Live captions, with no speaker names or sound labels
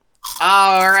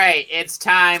All right, it's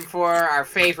time for our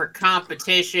favorite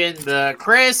competition, the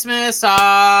Christmas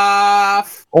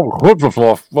Off. Oh, Christmas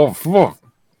off. Oh,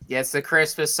 Yes, the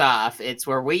Christmas Off. It's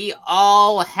where we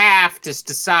all have to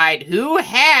decide who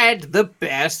had the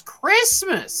best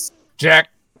Christmas.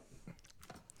 Jack.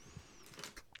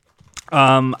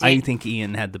 I think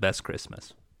Ian had the best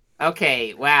Christmas.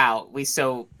 Okay, wow.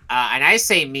 And I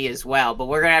say me as well, but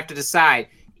we're gonna have to decide.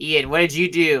 Ian, what did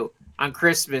you do on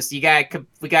Christmas? We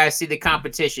gotta see the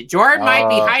competition. Jordan might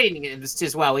be hiding in this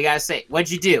as well. We gotta say, what'd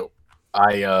you do?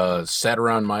 I sat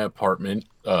around my apartment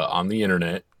on the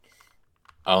internet.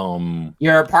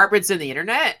 Your apartment's in the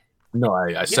internet? No,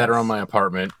 I sat around my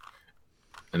apartment,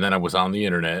 and then I was on the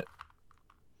internet.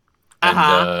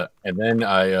 And then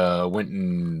I went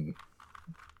and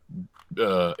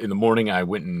in the morning I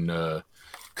went and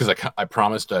because I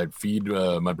promised I'd feed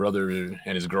my brother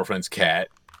and his girlfriend's cat,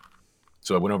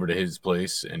 so I went over to his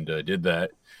place and did that.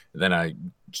 And then I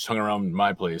just hung around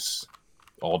my place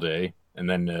all day, and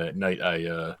then at night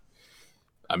I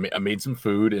made some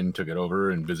food and took it over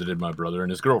and visited my brother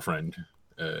and his girlfriend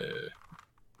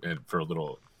and for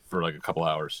like a couple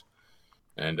hours,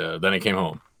 and then I came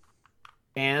home.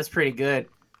 Man, that's pretty good.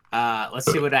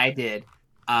 Let's see what I did.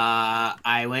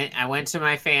 I went to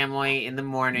my family in the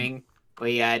morning.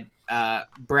 We had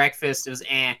breakfast. It was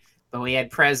but we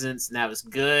had presents, and that was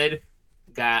good.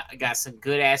 Got some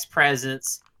good ass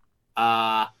presents.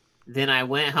 Then I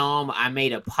went home. I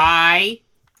made a pie,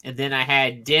 and then I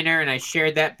had dinner, and I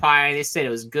shared that pie. They said it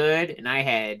was good, and I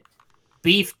had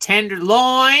beef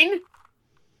tenderloin,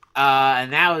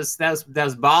 and that was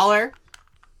baller.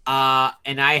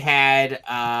 And I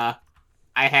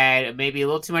had maybe a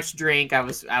little too much to drink. I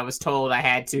was told I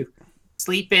had to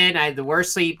sleep in. I had the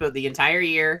worst sleep of the entire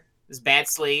year. It was bad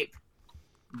sleep,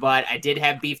 but I did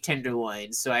have beef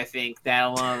tenderloin, so I think that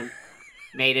alone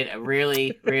made it a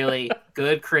really, really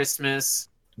good Christmas.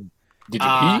 Did you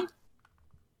pee?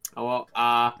 Well,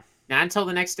 not until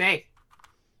the next day.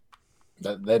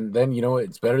 Then you know what?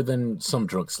 It's better than some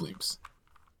drunk sleeps.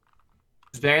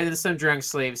 It was better than some drunk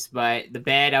sleeps, but the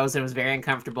bed I was in was very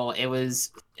uncomfortable. It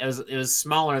was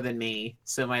smaller than me,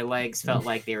 so my legs felt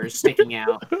like they were sticking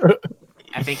out.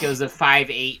 I think it was a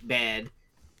 5'8" bed,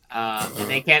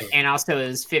 and also it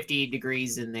was 50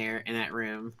 degrees in there in that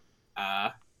room.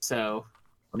 So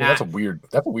I mean, that's a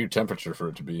weird temperature for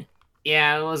it to be.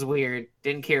 Yeah, it was weird.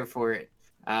 Didn't care for it.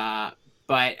 But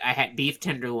I had beef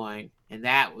tenderloin, and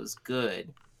that was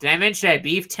good. Did I mention I had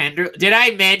beef tender? Did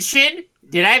I mention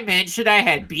I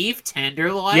had beef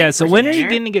tenderloin? Yeah, so when are you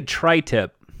going to get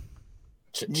tri-tip?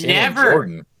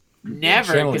 Never,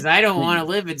 because I don't want to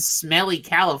live in smelly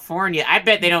California. I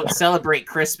bet they don't celebrate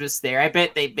Christmas there. I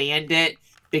bet they banned it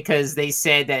because they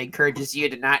said that encourages you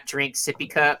to not drink sippy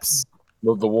cups.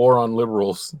 The war on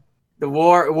liberals. The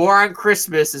war on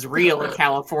Christmas is real in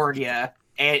California,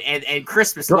 and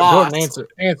Christmas lost. Jordan,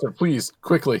 answer, please,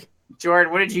 quickly.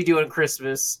 Jordan, what did you do on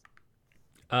Christmas?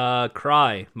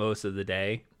 Cry most of the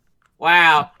day.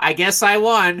 Wow, I guess I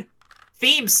won.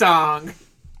 Theme song.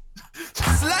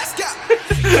 Let's go.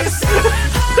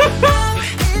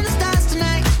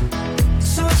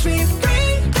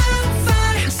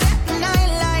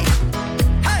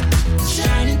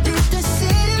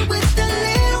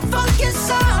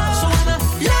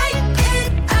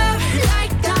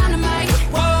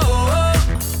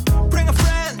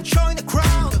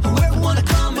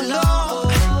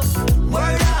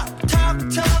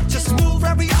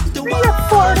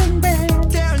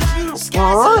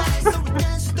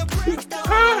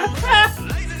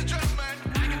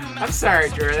 I'm sorry,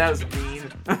 Drew. That was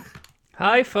mean.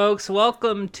 Hi, folks.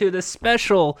 Welcome to the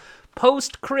special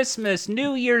post-Christmas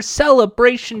New Year's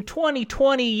celebration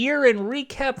 2020 year-end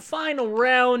recap final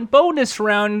round, bonus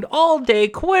round, all-day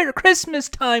Christmas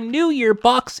time, New Year,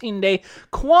 Boxing Day,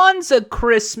 Kwanzaa,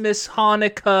 Christmas,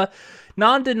 Hanukkah,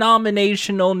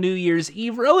 non-denominational New Year's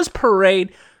Eve, Rose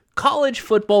Parade, college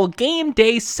football game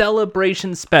day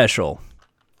celebration special.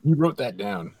 He wrote that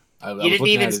down. You didn't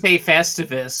even say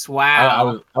Festivus.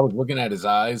 Wow. I was looking at his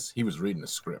eyes. He was reading the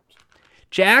script.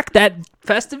 Jack, that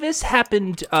Festivus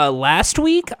happened last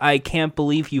week. I can't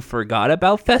believe you forgot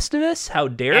about Festivus. How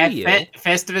dare you?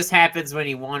 Festivus happens when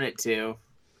you want it to.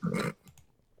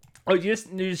 Oh, you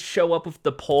just show up with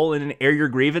the poll and air your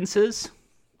grievances?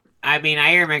 I mean,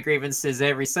 I air my grievances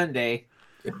every Sunday.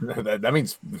 that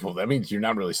means you're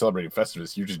not really celebrating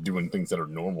Festivus. You're just doing things that are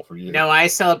normal for you. No, I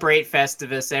celebrate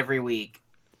Festivus every week.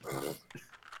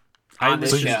 On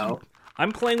this show.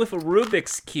 I'm playing with a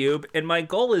Rubik's Cube, and my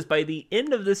goal is by the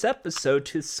end of this episode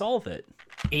to solve it.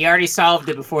 He already solved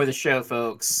it before the show,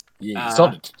 folks. Yeah,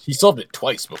 he solved it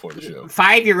twice before the show.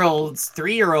 5-year-olds,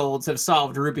 3-year-olds have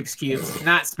solved Rubik's cubes.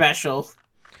 Not special.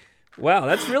 Wow,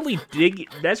 that's really dissing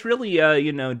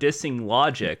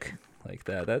logic like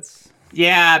that. That's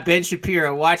Yeah, Ben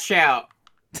Shapiro, watch out.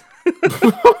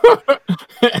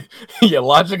 Yeah,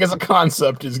 logic as a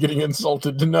concept is getting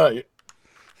insulted tonight.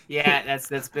 Yeah, that's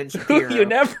Ben Shapiro. You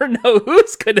never know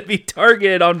who's going to be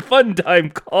targeted on Fun Time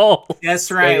calls.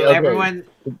 That's right. Hey, okay. Everyone.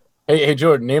 Hey,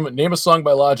 Jordan, name a song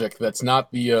by Logic that's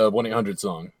not the 1-800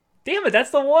 song. Damn it, that's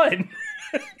the one.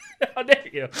 How dare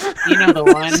you? You know the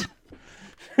one.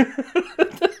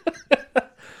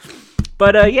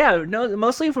 But yeah, no.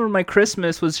 Mostly for my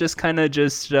Christmas was just kind of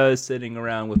sitting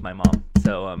around with my mom.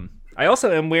 So I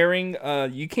also am wearing.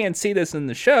 You can't see this in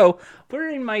the show.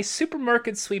 Wearing my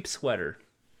supermarket sweep sweater.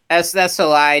 That's a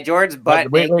lie. Jordan's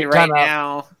butt Wait, naked right time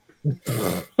out.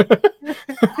 now.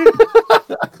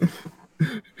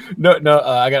 No.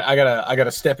 I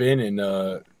gotta step in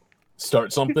and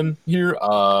start something here.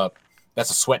 That's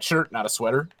a sweatshirt, not a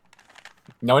sweater.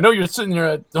 Now I know you're sitting there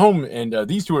at home, and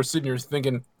these two are sitting here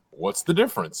thinking, "What's the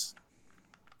difference?"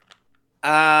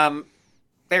 There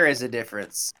is a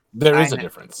difference. There is a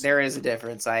difference. There is a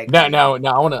difference. Now,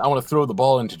 I want to throw the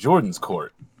ball into Jordan's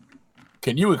court.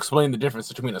 Can you explain the difference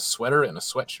between a sweater and a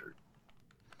sweatshirt?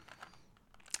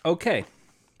 Okay.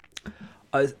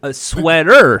 A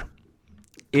sweater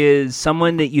is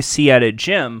someone that you see at a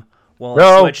gym, while a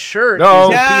sweatshirt is a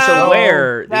piece of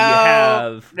wear that you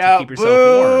have to keep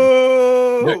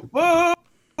yourself warm.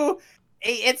 Boo!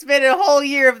 It's been a whole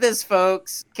year of this,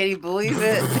 folks. Can you believe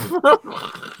it?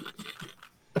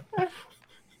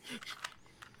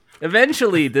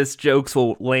 Eventually, this jokes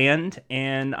will land,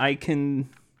 and I can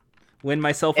win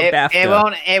myself a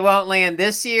BAFTA. It won't land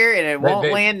this year, and it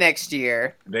won't land next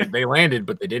year. They landed,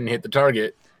 but they didn't hit the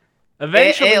target.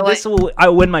 Eventually, I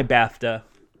win my BAFTA.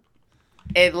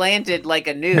 It landed like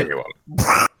a nuke.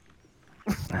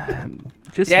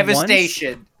 Just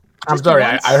devastation. Once? I'm sorry.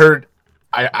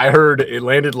 I heard it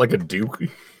landed like a duke.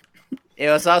 It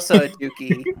was also a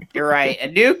dookie. You're right. A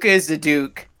nuke is a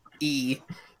duke. Yeah.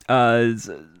 Well,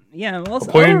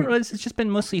 it's just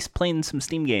been mostly playing some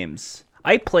Steam games.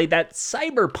 I played that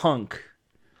Cyberpunk.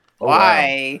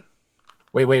 Why?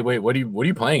 Wow. Wait. What are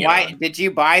you playing? Why did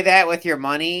you buy that with your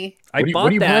money? I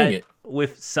bought that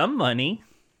with some money.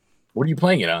 What are you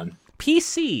playing it on?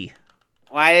 PC.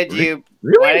 Why did you?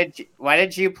 Really? Why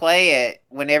did you play it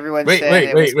when everyone said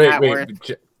it was not worth?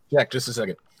 Jack, just a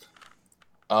second.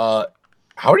 How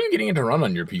are you getting it to run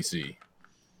on your PC?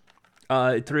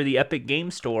 Through the Epic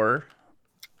Game Store.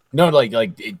 No,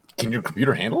 can your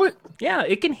computer handle it? Yeah,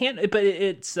 it can handle it, but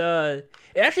it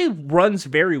actually runs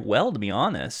very well, to be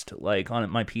honest. Like on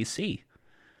my PC.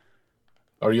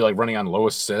 Are you running on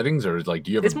lowest settings, or do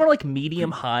you have? It's more like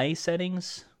medium high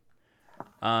settings.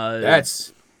 I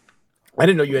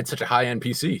didn't know you had such a high end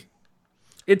PC.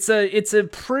 It's a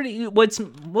pretty. What's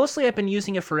mostly I've been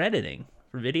using it for editing,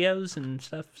 for videos and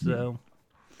stuff.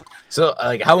 So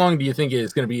how long do you think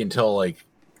it's going to be until it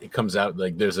comes out?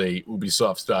 There's a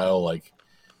Ubisoft style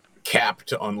cap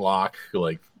to unlock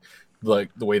the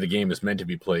way the game is meant to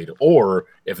be played, or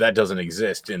if that doesn't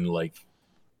exist and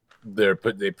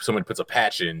someone puts a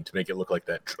patch in to make it look like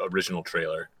that original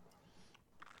trailer.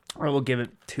 Or we'll give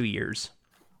it 2 years.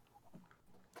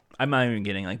 I'm not even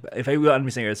getting if I would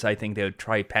be serious, I think they would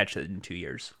try patch it in 2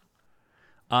 years.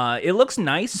 It looks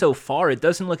nice so far. It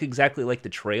doesn't look exactly like the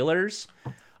trailers.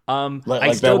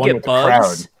 I still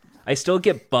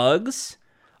get bugs.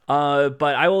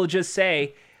 But I will just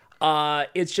say,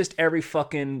 it's just every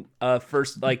fucking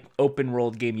first open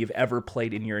world game you've ever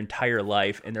played in your entire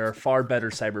life, and there are far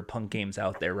better Cyberpunk games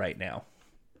out there right now.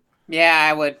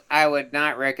 Yeah, I would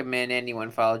not recommend anyone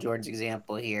follow Jordan's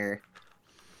example here.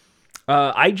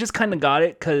 I just kind of got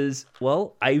it because,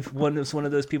 I was one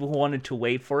of those people who wanted to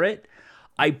wait for it.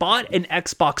 I bought an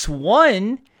Xbox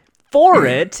One for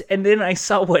it, and then I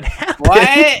saw what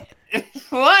happened.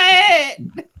 What?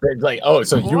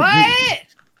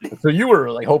 So you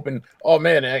were hoping, oh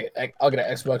man, I'll get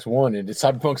an Xbox One, and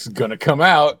Cyberpunk's gonna come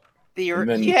out.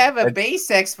 You have a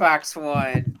base Xbox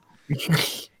One.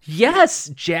 Yes,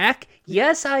 Jack.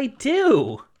 Yes, I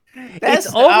do. It's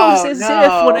almost as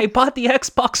if when I bought the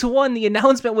Xbox One, the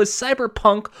announcement was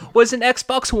Cyberpunk was an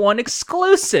Xbox One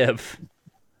exclusive.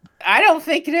 I don't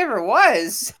think it ever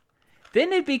was.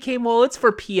 Then it became, it's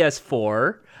for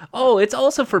PS4. Oh, it's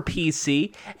also for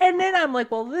PC. And then I'm like,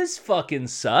 this fucking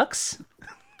sucks.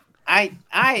 I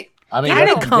mean, and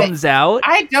it comes out.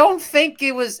 I don't think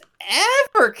it was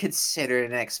ever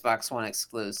considered an Xbox One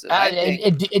exclusive.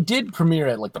 It did premiere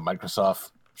at the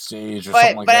Microsoft stage or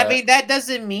something like but that. I mean, that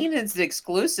doesn't mean it's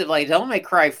exclusive. Like Devil May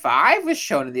Cry 5 was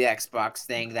shown in the Xbox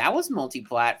thing. That was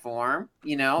multi-platform.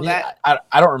 You know yeah, that.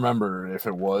 I don't remember if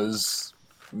it was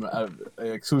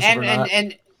exclusive or not.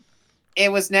 And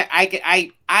it was.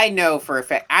 I know for a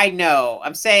fact. I know.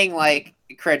 I'm saying like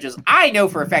credentials. I know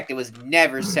for a fact it was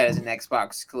never set as an Xbox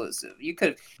exclusive. You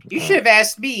should have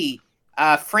asked me,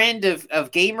 a friend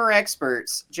of gamer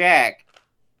experts, Jack.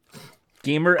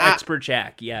 Gamer expert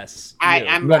Jack, yes.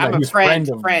 I'm a friend.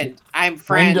 I'm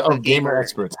friend of gamer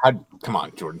experts. Come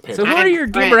on, Jordan. So who are your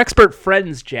gamer expert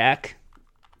friends, Jack?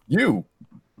 You.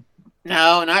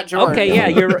 No, not Jordan. Okay, yeah,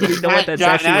 you know what? That's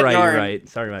actually right. Jordan. You're right.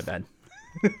 Sorry, my bad.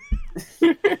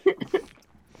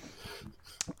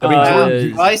 I mean,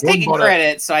 Jordan, well, he's taking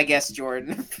credit, so I guess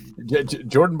Jordan.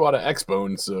 Jordan bought an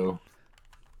Xbone, so.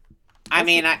 I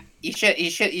mean, you should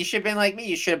have been like me.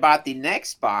 You should have bought the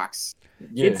next box.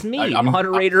 Yeah, it's me,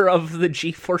 moderator of the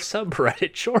G4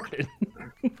 subreddit, Jordan.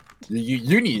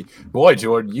 You need, boy,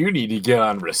 Jordan, you need to get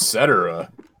on Resetera.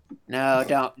 No,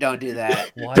 don't do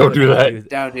that. Don't do that.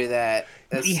 Don't do that.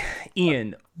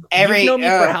 Ian, you've known me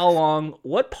for how long?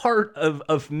 What part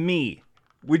of me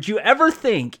would you ever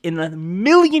think in a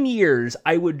million years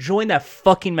I would join that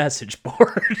fucking message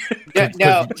board?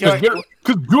 No, Jordan.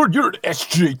 Because you're an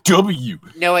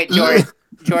SJW. No, wait, Jordan.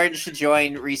 Jordan should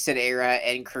join Reset Era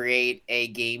and create a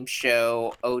game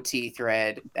show OT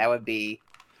thread. That would be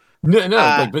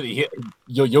but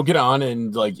you'll get on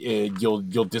and like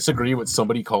you'll disagree with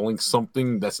somebody calling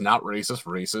something that's not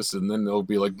racist, and then they'll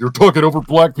be like, "You're talking over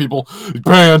black people,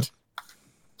 banned,"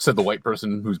 said the white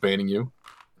person who's banning you.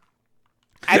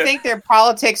 I think their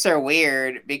politics are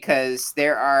weird because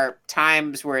there are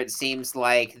times where it seems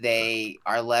like they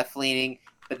are left leaning,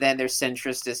 but then they're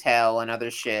centrist as hell and other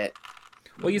shit.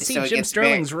 Well, you see, so Jim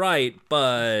Sterling's right,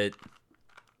 but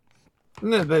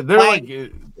no, they're like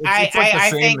it's like the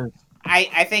same.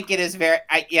 I think it is very.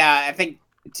 I think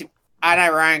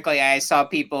unironically, I saw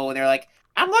people when they're like,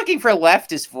 "I'm looking for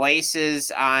leftist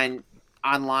voices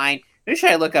online." Who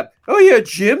should I look up? Oh yeah,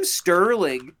 Jim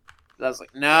Sterling. I was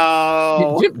like,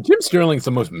 no. Jim Sterling's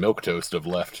the most milquetoast of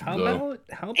left. How about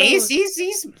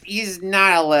he's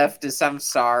not a leftist. I'm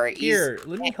sorry. Here,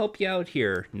 let me help you out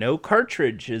here. No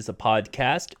Cartridge is a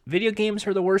podcast. Video Games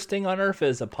Are the Worst Thing on Earth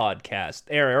is a podcast.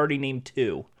 There, I already named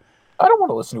 2. I don't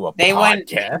want to listen to a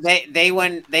podcast.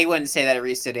 They wouldn't say that at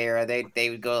Reset Era. They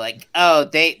would go like, oh,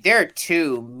 they're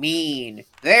too mean.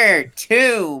 They're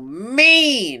too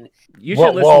mean. You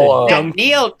should listen to Dunk.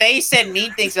 Neil. They said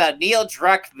mean things about Neil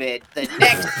Druckmann, the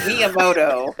next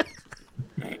Miyamoto.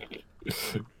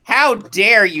 How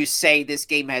dare you say this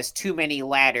game has too many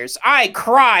ladders? I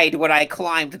cried when I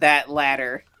climbed that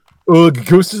ladder.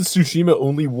 Ghost of Tsushima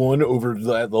only won over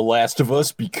The Last of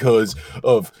Us because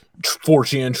of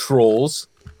 4chan trolls.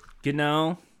 You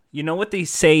know what they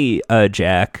say,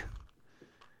 Jack?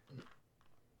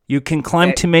 You can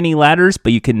climb too many ladders,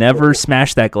 but you can never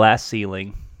smash that glass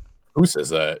ceiling. Who says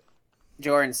that?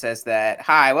 Jordan says that.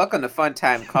 Hi, welcome to Fun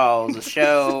Time Calls, a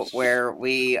show where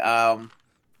we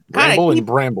ramble and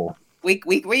bramble.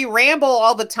 We ramble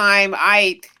all the time.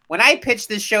 When I pitch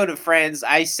this show to friends,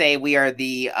 I say we are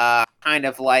the kind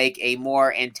of like a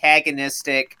more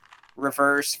antagonistic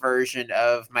reverse version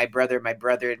of My Brother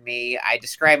and Me. I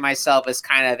describe myself as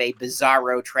kind of a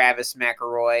bizarro Travis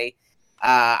McElroy.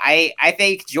 I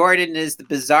think Jordan is the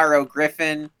bizarro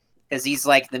Griffin because he's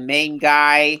like the main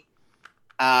guy.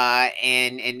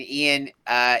 And Ian,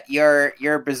 you're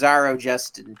bizarro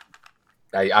Justin.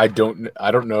 I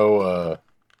don't know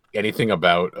anything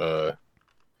about the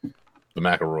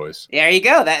McElroys. There you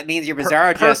go. That means you're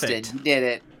bizarro Perfect. Justin. You did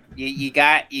it. You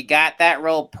got that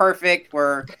role perfect.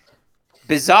 We're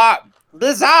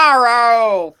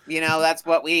bizarro. You know, that's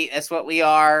what we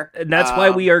are. And that's why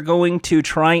we are going to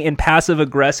try and passive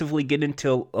aggressively get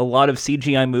into a lot of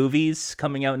CGI movies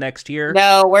coming out next year.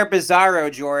 No, we're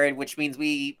bizarro, Jordan, which means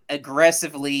we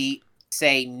aggressively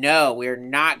say no, we're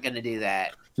not going to do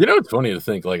that. You know, it's funny to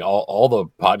think like all the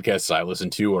podcasts I listen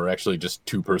to are actually just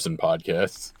 2-person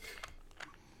podcasts.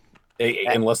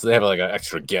 Unless they have like an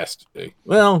extra guest.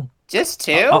 Well, just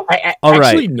 2? No.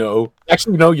 Actually, no.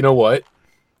 You know what?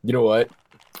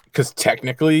 Because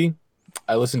technically,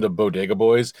 I listen to Bodega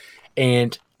Boys,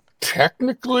 and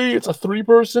technically it's a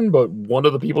 3-person, but one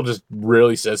of the people just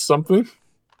really says something.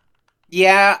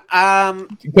 Yeah.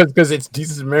 Because it's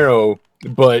Jesus Mero,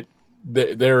 but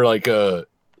they're like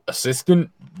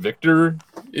assistant Victor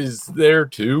is there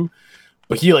too,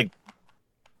 but he like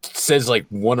says like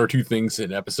 1 or 2 things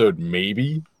an episode,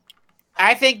 maybe.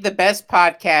 I think the best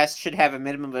podcast should have a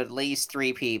minimum of at least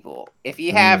 3 people. If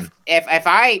you have, if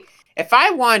I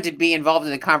wanted to be involved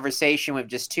in a conversation with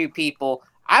just 2 people,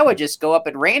 I would just go up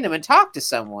at random and talk to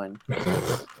someone.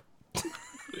 That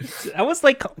was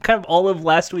like kind of all of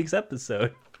last week's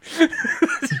episode.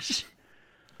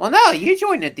 Well, no, you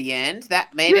joined at the end.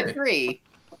 That made it 3.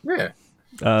 Yeah.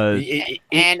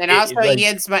 And also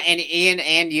Ian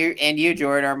and you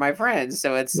Jordan are my friends,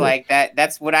 so it's like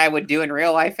that's what I would do in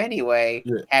real life anyway.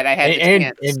 Yeah. Had I had the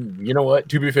chance. And you know what?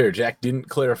 To be fair, Jack didn't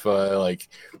clarify. Like,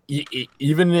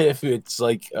 even if it's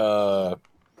like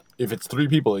if it's 3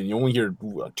 people and you only hear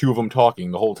 2 of them talking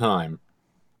the whole time,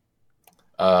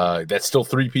 that's still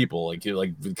 3 people. Like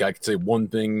the guy could say one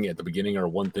thing at the beginning or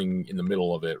one thing in the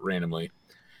middle of it randomly,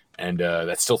 and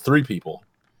that's still 3 people.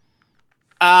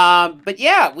 But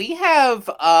yeah, we have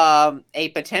a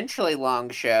potentially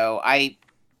long show.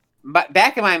 But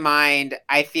back in my mind,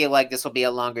 I feel like this will be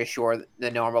a longer show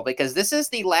than normal because this is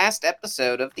the last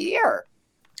episode of the year.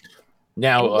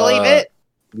 Now, can you believe it?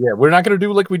 Yeah, we're not gonna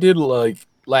do like we did like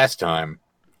last time,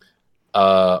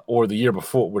 or the year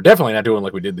before. We're definitely not doing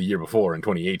like we did the year before in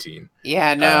 2018.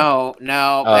 Yeah, no.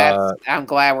 I'm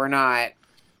glad we're not.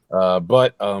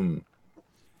 But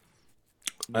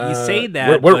You say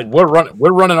that,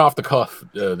 we're running off the cuff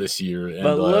this year. And,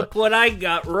 but look what I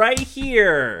got right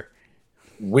here.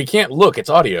 We can't look; it's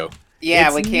audio. Yeah,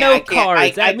 it's we can't. No I can't.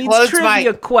 cards. That means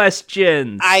trivia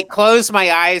questions. I close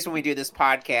my eyes when we do this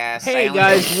podcast. Hey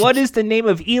guys, what is the name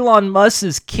of Elon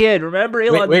Musk's kid? Remember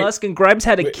Elon Musk and Grimes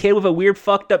had a kid with a weird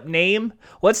fucked up name?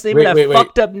 What's the name of that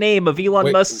fucked up name of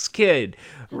Elon Musk's kid?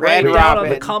 Write it down on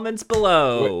the comments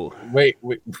below. Wait.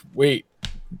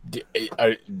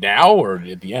 Now or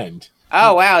at the end?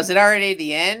 Oh wow, is it already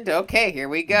the end? Okay, here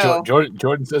we go.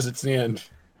 Jordan says it's the end.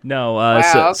 No,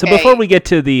 wow, so before we get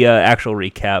to the actual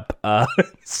recap,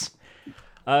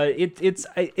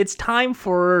 it's time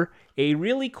for a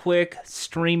really quick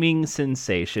streaming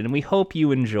sensation, and we hope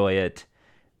you enjoy it.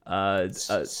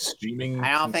 Streaming.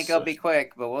 I don't think it'll be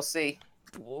quick, but we'll see.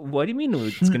 What do you mean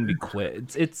it's gonna be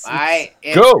quick? It's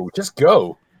just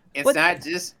go. It's not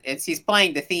just he's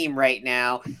playing the theme right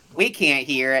now. We can't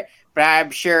hear it, but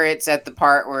I'm sure it's at the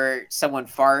part where someone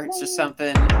farts or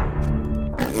something.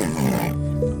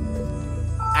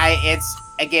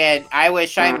 I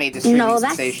wish I made the streaming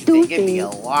sensation thing. It'd be a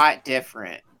lot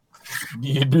different.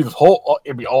 It'd be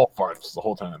all farts the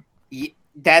whole time.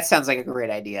 That sounds like a great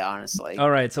idea, honestly.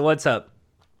 All right, so what's up?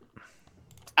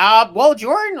 Well,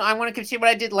 Jordan, I want to continue what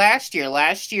I did last year.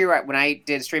 Last year, when I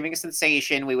did Streaming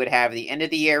Sensation, we would have the end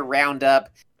of the year roundup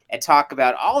and talk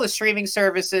about all the streaming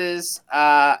services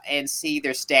and see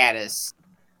their status.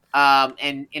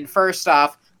 And first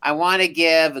off, I want to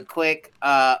give a quick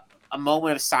a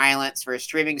moment of silence for a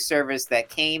streaming service that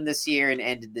came this year and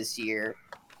ended this year,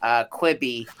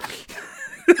 Quibi.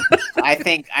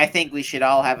 I think we should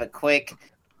all have a quick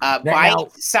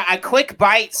quick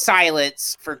bite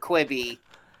silence for Quibi.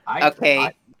 Okay.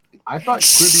 I thought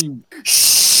Quibi.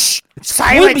 Shh! It's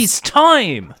Quibi's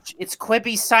time. It's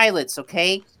Quibi silence,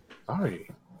 okay? Sorry.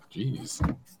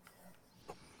 Jeez.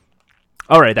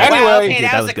 All right. That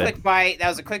was a good. quick bite. That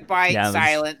was a quick bite.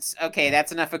 Silence. Okay,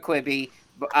 that's enough of Quibi.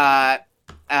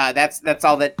 That's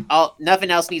all that.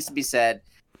 Nothing else needs to be said.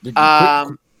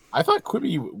 I thought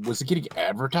Quibi was getting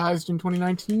advertised in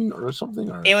 2019 or something.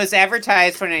 Or? It was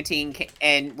advertised 2019,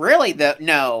 and really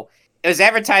it was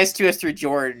advertised to us through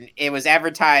Jordan. It was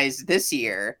advertised this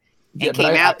year and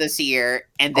came out this year,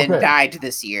 and then died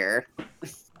this year.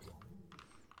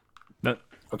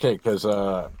 Okay, because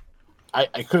I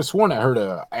could have sworn I heard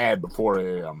an ad before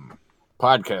a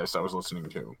podcast I was listening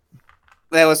to.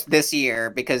 That was this year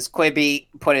because Quibi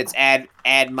put its ad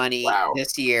money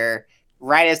this year,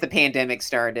 right as the pandemic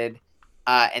started,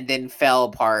 and then fell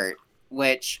apart.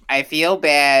 Which I feel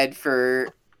bad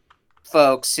for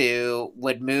folks who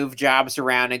would move jobs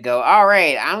around and go, all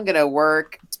right, I'm going to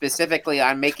work specifically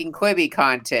on making Quibi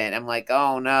content. I'm like,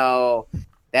 oh no,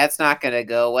 that's not going to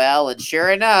go well. And sure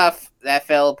enough, that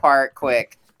fell apart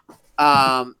quick.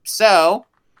 So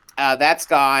that's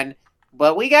gone.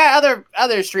 But we got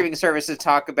other streaming services to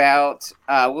talk about.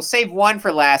 We'll save one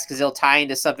for last because it'll tie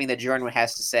into something that Jordan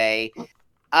has to say.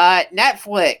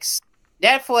 Netflix.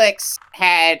 Netflix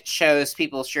had shows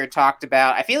people sure talked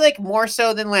about. I feel like more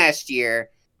so than last year.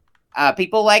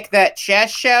 People like that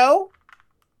chess show.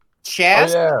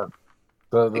 Chess. Oh,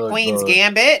 yeah. The Queen's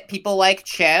Gambit. People like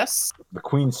chess. The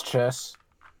Queen's Chess.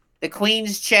 The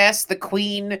Queen's Chess. The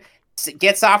Queen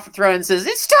gets off the throne and says,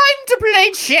 "It's time to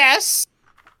play chess."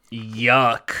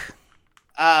 Yuck.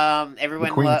 Everyone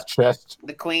the Queen's Chess.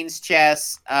 The Queen's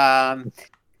Chess.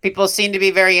 People seem to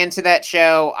be very into that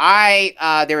show.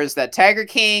 There was the Tiger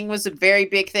King was a very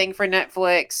big thing for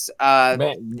Netflix.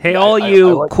 Hey, all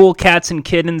you cool cats and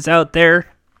kittens out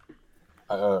there.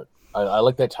 I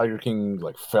like that Tiger King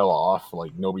like fell off.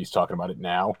 Like nobody's talking about it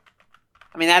now.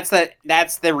 I mean,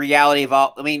 that's the reality of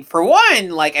all. I mean, for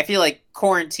one, like I feel like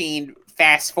quarantine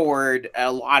fast forward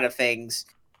a lot of things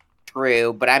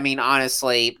through, but I mean,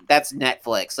 honestly, that's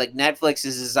Netflix. Like Netflix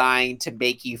is designed to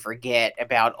make you forget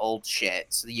about old shit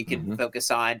so that you can focus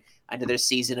on another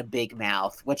season of Big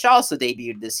Mouth, which also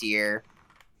debuted this year.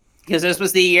 Because this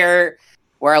was the year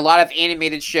where a lot of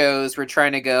animated shows were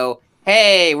trying to go,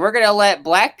 hey, we're gonna let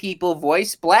black people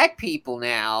voice black people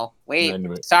now. Wait,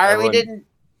 sorry we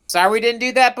didn't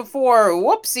do that before.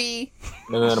 Whoopsie.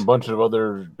 And then a bunch of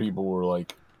other people were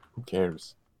like, who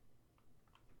cares?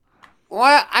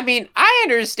 Well, I mean, I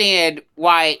understand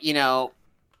why,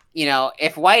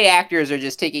 if white actors are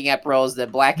just taking up roles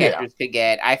that black actors could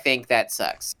get, I think that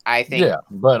sucks. I think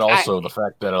but also the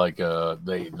fact that like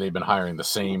they've been hiring the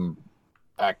same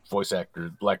black voice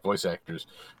actors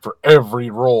for every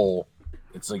role.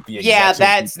 It's like the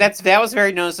that was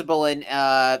very noticeable in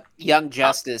Young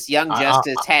Justice.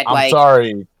 Justice had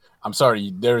I'm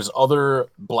sorry. There's other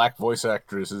black voice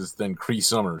actresses than Cree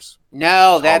Summers.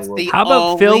 No, that's the How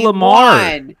about Phil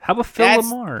Lamar? How about Phil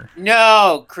Lamar?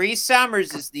 No, Cree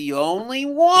Summers is the only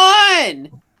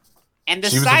one. And the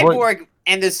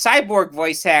cyborg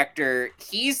voice actor,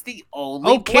 he's the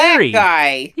only black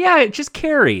guy. Yeah, just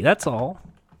Carrie. That's all.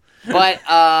 But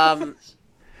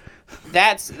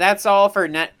that's all for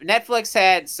Netflix.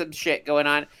 Had some shit going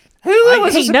on. Hulu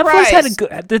was a surprise.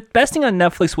 Netflix had the best thing on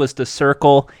Netflix was The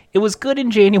Circle. It was good in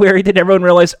January. Then everyone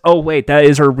realized, oh wait, that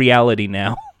is our reality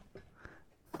now.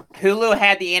 Hulu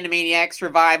had the Animaniacs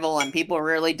revival, and people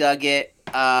really dug it.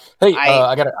 I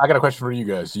got a question for you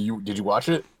guys. Did you watch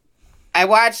it? I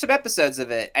watched some episodes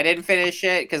of it. I didn't finish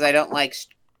it because I don't like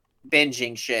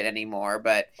binging shit anymore.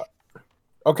 But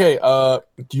okay,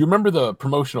 do you remember the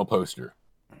promotional poster?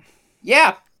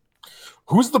 Yeah.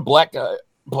 Who's the black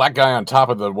guy on top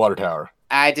of the water tower?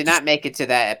 I did not make it to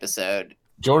that episode.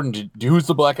 Jordan, who's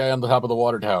the black guy on the top of the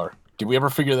water tower? Did we ever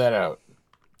figure that out?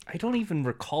 I don't even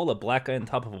recall a black guy on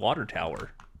top of a water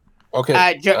tower.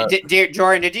 Okay.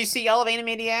 Jordan, did you see all of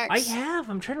Animaniacs? I have.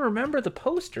 I'm trying to remember the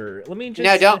poster. Let me just.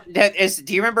 No, don't.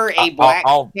 Do you remember a black?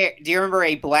 Do you remember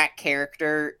a black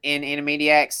character in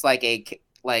Animaniacs,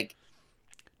 like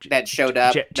that showed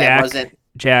up? That wasn't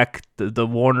Jack. The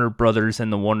Warner brothers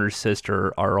and the Warner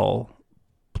sister are all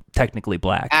technically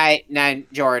black.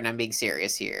 Jordan, I'm being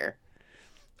serious here.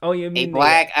 Oh, you mean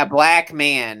a black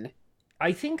man?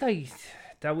 I think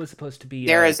that was supposed to be.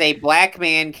 There is a black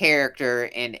man character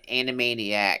in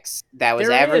Animaniacs that was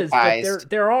advertised.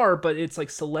 There are, but it's like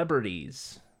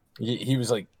celebrities. He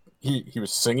was like he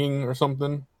was singing or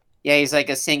something. Yeah, he's like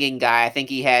a singing guy. I think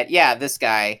he had this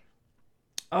guy.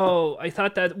 Oh, I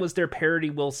thought that was their parody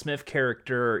Will Smith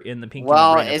character in the Pinky and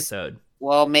the Brain episode.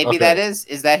 Well, maybe that is.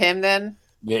 Is that him then?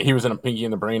 Yeah, he was in a Pinky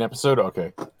and the Brain episode.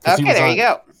 Okay. Okay, there you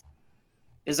go.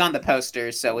 It was on the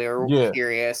poster, so we were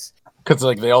curious. Because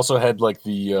like they also had like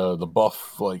the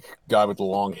buff like guy with the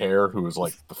long hair who was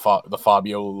like the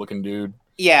Fabio looking dude.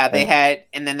 Yeah, they had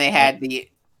the.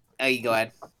 Oh, you go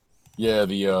ahead. Yeah,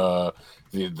 the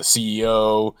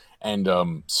CEO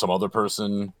and some other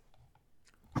person.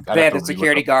 They had the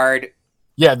security guard.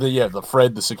 Yeah, the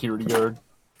Fred, the security guard.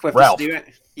 Ralph.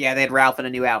 Yeah, they had Ralph in a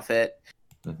new outfit.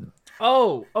 Mm-hmm.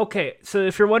 Oh, okay. So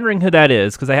if you're wondering who that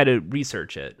is, because I had to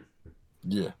research it.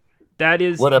 Yeah. That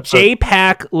is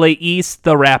J-Pac Lais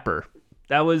the rapper.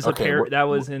 That was that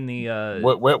was in the.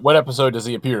 What episode does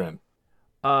he appear in?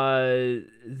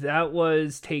 That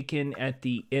was taken at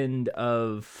the end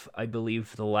of, I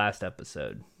believe, the last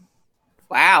episode.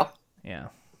 Wow. Yeah.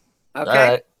 Okay.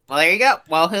 Right. Well, there you go.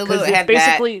 Well, Hulu had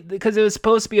basically because it was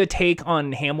supposed to be a take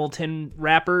on Hamilton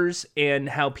rappers and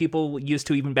how people used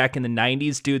to, even back in the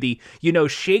 90s, do the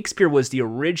Shakespeare was the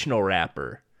original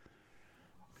rapper.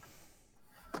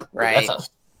 Right.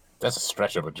 That's a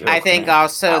stretch of a joke. I think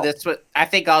also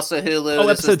Hulu. Oh,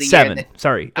 episode 7.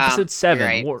 Sorry, episode 7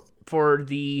 right. for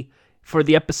the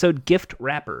episode Gift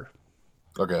Rapper.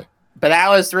 Okay. But that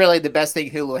was really the best thing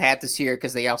Hulu had this year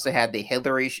because they also had the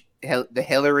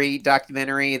Hillary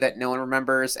documentary that no one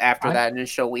remembers after that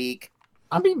initial week.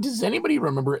 I mean, does anybody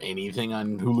remember anything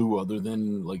on Hulu other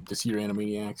than like this year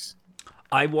Animaniacs?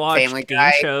 I watched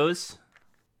game shows.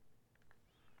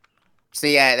 So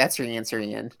yeah, that's your answer,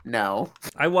 Ian. No.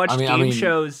 I watched game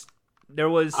shows. There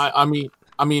was. I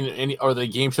mean, are they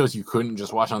game shows you couldn't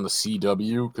just watch on the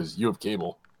CW because you have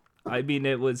cable? I mean,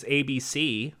 it was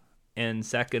ABC. And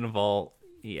second of all,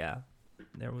 there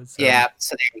was. Yeah,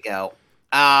 so there you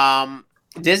go.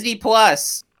 Disney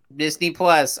Plus.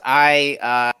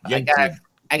 I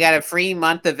got a free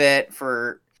month of it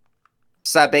for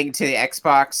subbing to the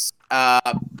Xbox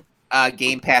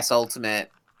Game Pass Ultimate,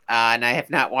 and I have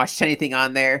not watched anything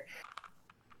on there.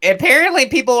 Apparently,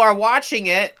 people are watching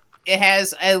it. It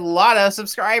has a lot of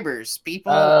subscribers.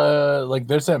 People, like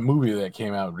there's that movie that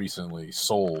came out recently,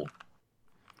 Soul.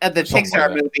 the something Pixar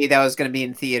like that. movie that was going to be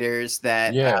in theaters.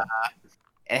 That Yeah,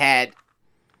 it had.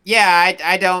 Yeah,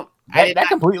 I don't. I did that not,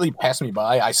 completely passed me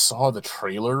by. I saw the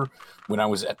trailer when I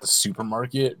was at the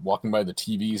supermarket, walking by the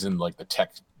TVs in like the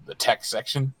tech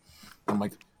section. I'm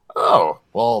like, oh,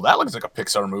 well, that looks like a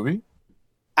Pixar movie.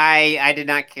 I did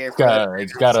not care for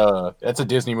it. That's a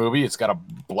Disney movie. It's got a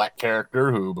black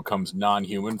character who becomes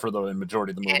non-human for the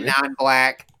majority of the And movie.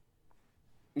 non-black.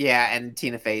 Yeah, and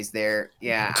Tina Fey's there.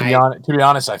 Yeah, To be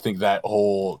honest, I think that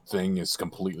whole thing is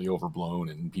completely overblown,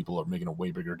 and people are making a way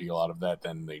bigger deal out of that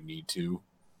than they need to.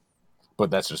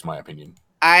 But that's just my opinion.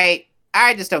 I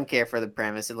just don't care for the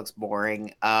premise. It looks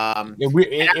boring.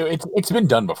 It's been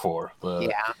done before.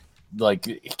 Yeah. Like,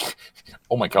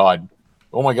 oh my god,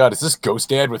 is this Ghost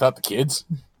Dad without the kids?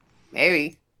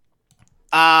 Maybe.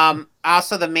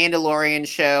 Also the Mandalorian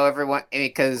show,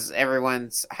 because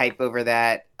everyone's hype over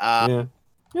that.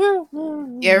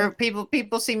 Yeah,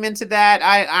 people seem into that.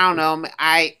 I don't know.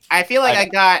 I feel like I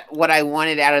got what I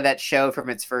wanted out of that show from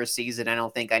its first season. I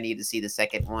don't think I need to see the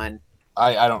second one.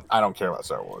 I don't care about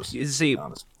Star Wars. You see,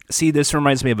 this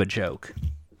reminds me of a joke.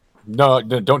 No,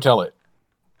 don't tell it.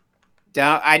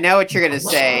 I know what you're gonna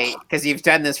say because you've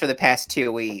done this for the past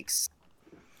 2 weeks.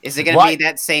 Is it gonna be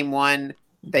that same one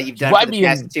that you've done for the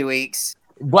past 2 weeks?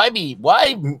 Why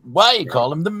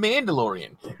call him the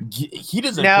Mandalorian? He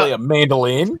doesn't play a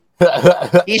mandolin.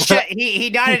 He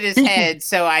nodded his head,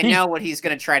 so I know what he's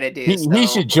gonna try to do. He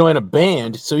should join a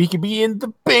band so he could be in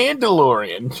the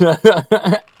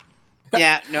Mandalorian.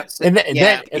 Yeah, no.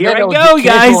 Here I go,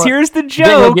 guys. Here's the joke.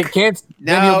 Then he'll get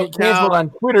canceled on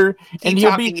Twitter, and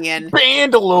he'll be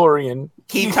Mandalorian.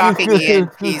 Keep talking, Ian.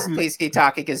 Please keep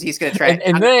talking, because he's gonna try.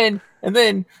 And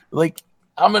then, like,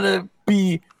 I'm gonna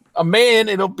be a man.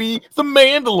 It'll be the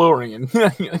Mandalorian.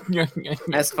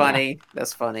 That's funny.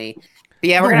 But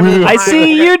yeah, we're gonna move on. I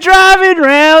see you driving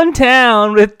around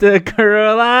town with the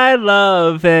girl I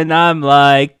love, and I'm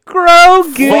like,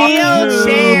 Grogu.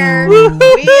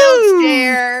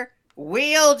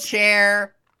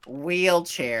 Wheelchair.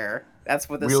 That's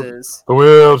what this is. The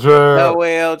wheelchair.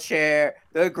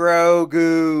 The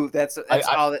Grogu. That's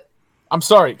all that. I'm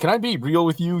sorry. Can I be real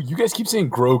with you? You guys keep saying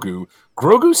Grogu.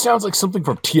 Grogu sounds like something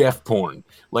from TF porn,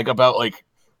 like about like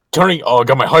turning. Oh, I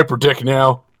got my hyper dick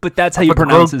now. But that's how you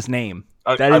pronounce his name.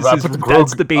 That's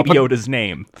the Baby Yoda's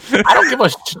name. I don't give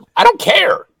a I don't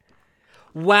care.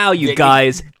 Wow, you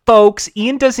guys. Folks,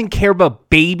 Ian doesn't care about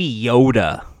Baby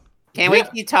Yoda. Can we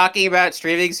keep talking about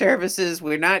streaming services?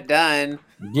 We're not done.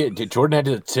 Yeah, Jordan had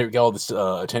to take all this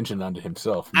attention onto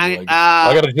himself. I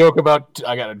got a joke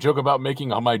about making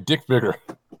my dick bigger.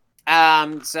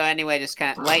 So anyway, just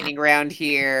kind of lightning round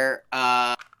here.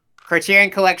 Criterion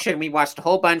Collection, we watched a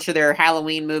whole bunch of their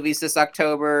Halloween movies this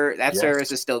October. That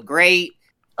service is still great.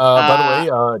 By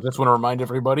the way, just want to remind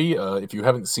everybody, if you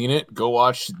haven't seen it, go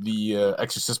watch The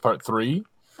Exorcist Part 3.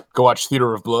 Go watch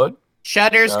Theater of Blood.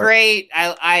 Shudder's great.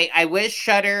 I wish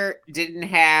Shudder didn't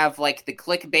have like the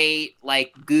clickbait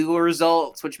like Google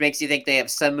results, which makes you think they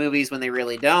have some movies when they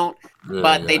really don't.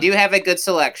 But they do have a good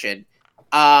selection.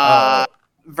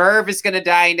 Verve is gonna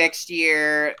die next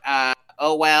year.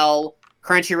 Oh well.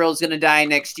 Crunchyroll is gonna die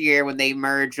next year when they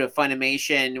merge with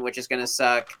Funimation, which is gonna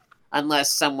suck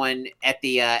unless someone at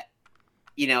the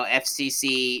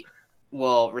FCC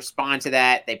will respond to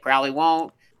that. They probably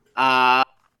won't.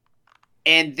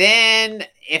 And then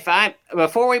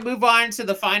before we move on to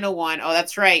the final one,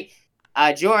 that's right.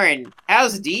 Jordan,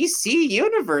 how's DC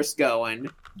Universe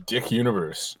going? Dick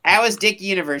Universe. How is Dick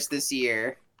Universe this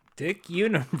year? Dick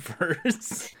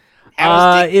Universe.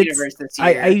 How is Dick Universe this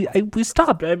year? We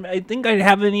stopped. I think I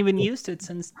haven't even used it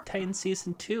since Titan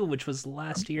Season 2, which was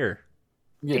last year.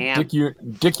 Yeah,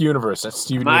 Dick Universe. That's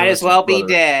Steven. Might as well be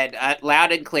dead,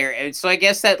 loud and clear. And so I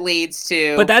guess that leads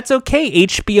to. But that's okay.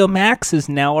 HBO Max is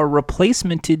now a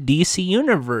replacement to DC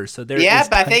Universe. So but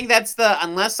I think that's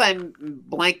unless I'm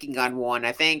blanking on one.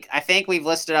 I think we've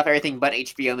listed off everything but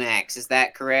HBO Max. Is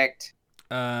that correct?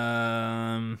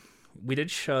 We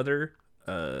did Shudder.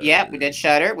 Yeah, we did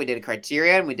Shudder. We did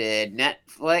Criterion. We did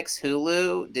Netflix,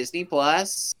 Hulu, Disney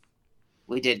Plus.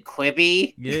 We did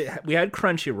Quibi. Yeah, we had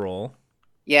Crunchyroll.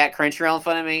 Yeah, Crunchyroll and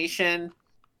Funimation.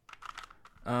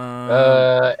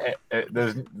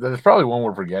 There's probably one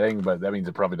we're forgetting, but that means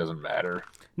it probably doesn't matter.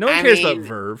 No one cares about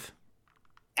Verve.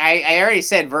 I already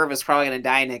said Verve is probably going to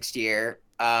die next year.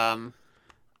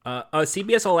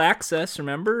 CBS All Access,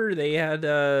 remember? They had...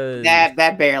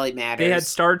 that barely matters. They had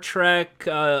Star Trek,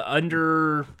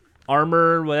 Under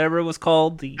Armor, whatever it was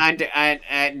called. The That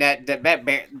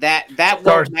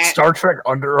won't Star Trek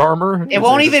Under Armour. It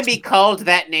won't even be called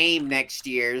that name next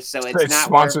year, so it's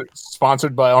not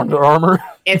sponsored by Under Armour.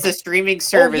 It's a streaming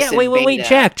service. Oh, yeah, wait,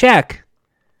 Jack.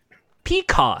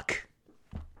 Peacock.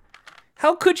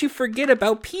 How could you forget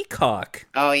about Peacock?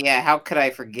 Oh yeah, how could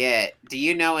I forget? Do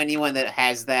you know anyone that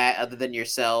has that other than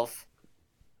yourself?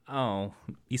 Oh,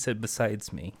 you said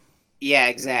besides me. Yeah,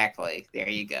 exactly. There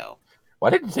you go. Why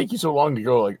did it take you so long to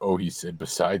go like, oh, he said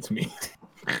besides me?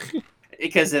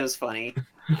 Because it was funny.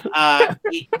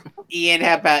 Ian,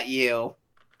 how about you?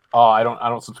 Oh, I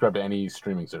don't subscribe to any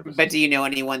streaming service. But do you know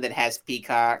anyone that has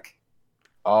Peacock?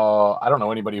 I don't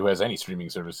know anybody who has any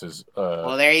streaming services.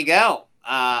 Well, there you go.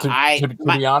 To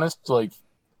be honest, like,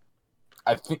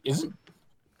 I think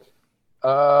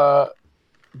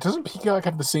doesn't Peacock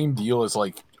have the same deal as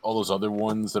like all those other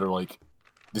ones that are like,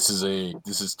 this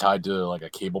is tied to like a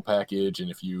cable package,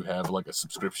 and if you have like a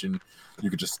subscription, you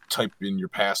could just type in your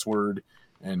password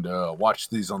and watch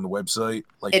these on the website.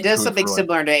 Like, it does something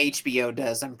similar to HBO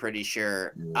does, I'm pretty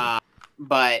sure. Yeah.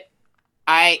 But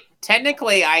I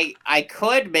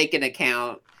could make an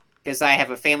account because I have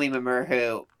a family member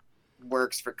who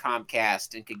works for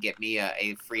Comcast and could get me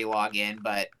a free login,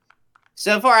 but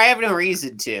so far I have no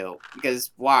reason to,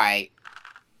 because why?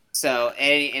 So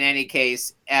in any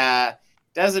case,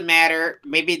 doesn't matter.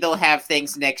 Maybe they'll have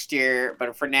things next year,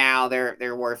 but for now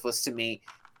they're worthless to me.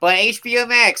 But HBO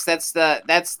Max, that's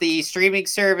the streaming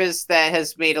service that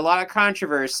has made a lot of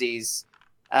controversies.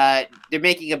 They're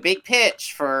making a big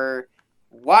pitch for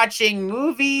watching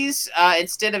movies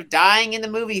instead of dying in the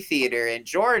movie theater. And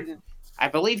I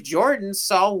believe Jordan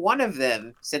saw one of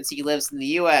them since he lives in the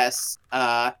U.S.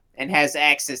 And has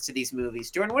access to these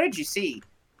movies. Jordan, what did you see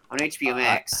on HBO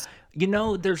Max?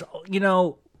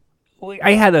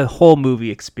 I had a whole movie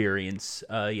experience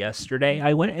yesterday.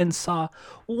 I went and saw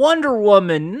Wonder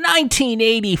Woman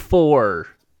 1984.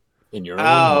 In your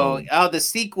own home. The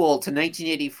sequel to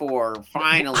 1984.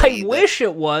 Finally. I wish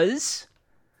it was.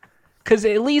 Because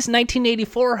at least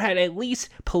 1984 had at least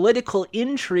political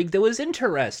intrigue that was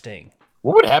interesting.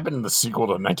 What would happen in the sequel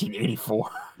to 1984?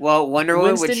 Well, Wonder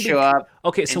Woman would show up.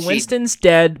 Okay, so Winston's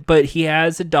dead, but he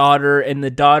has a daughter, and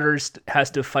the daughter has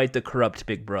to fight the corrupt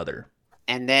big brother.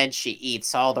 And then she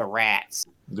eats all the rats.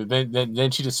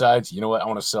 Then she decides, you know what? I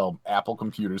want to sell Apple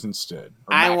computers instead.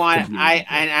 I want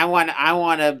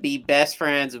to be best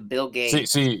friends with Bill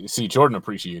Gates. See, Jordan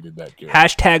appreciated that.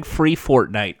 Hashtag free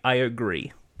Fortnite. I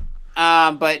agree.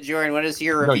 But Jordan, what is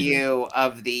your review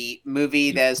of the movie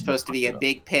that is supposed to be a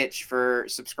big pitch for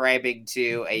subscribing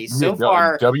to a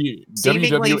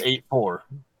WW84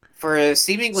 for a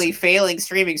seemingly failing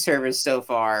streaming service so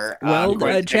far?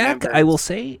 Well, Jack, I will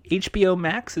say HBO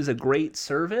Max is a great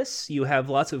service. You have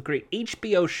lots of great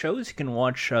HBO shows. You can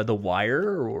watch The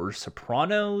Wire or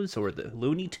Sopranos or the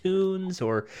Looney Tunes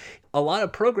or a lot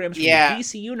of programs from the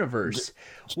DC universe.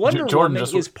 Wonder Woman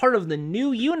is part of the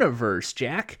new universe,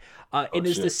 Jack. It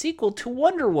is the sequel to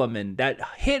Wonder Woman, that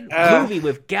hit movie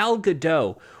with Gal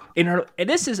Gadot. And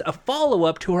this is a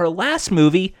follow-up to her last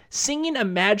movie, singing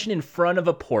Imagine in front of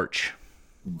a porch.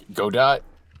 Godot?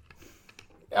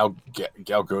 Gal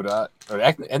Gadot?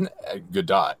 And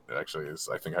Godot, actually, is,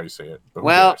 I think, how you say it.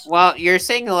 Well, you're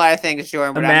saying a lot of things,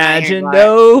 Jordan. But Imagine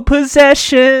no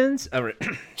possessions. All right.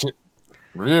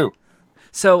 Review.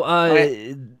 So,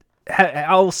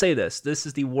 I'll say this. This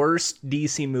is the worst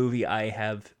DC movie I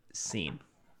have seen.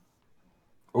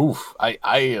 Oof! I'm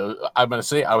gonna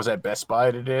say I was at Best Buy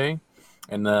today,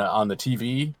 and on the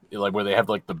TV, like where they have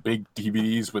like the big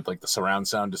DVDs with like the surround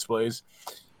sound displays.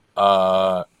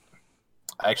 Actually,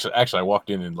 I walked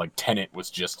in and like Tenet was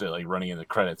just like running in the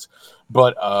credits,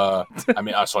 but I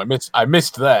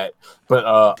missed that. But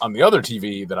on the other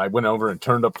TV that I went over and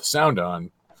turned up the sound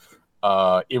on,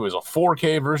 it was a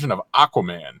 4K version of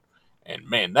Aquaman. And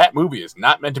man, that movie is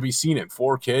not meant to be seen in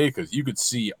 4K because you could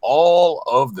see all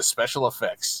of the special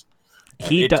effects.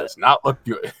 It does not look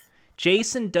good.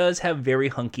 Jason does have very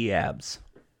hunky abs.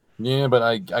 Yeah, but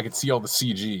I could see all the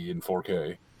CG in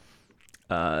 4K.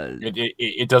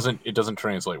 It doesn't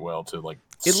translate well to like.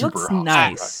 It looks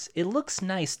nice. It looks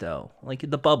nice though, like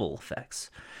the bubble effects.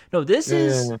 No, this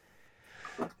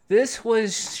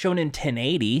was shown in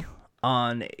 1080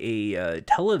 on a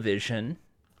television.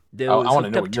 I want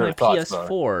to know what your thoughts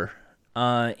are.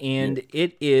 And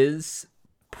it is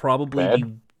probably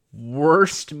the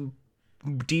worst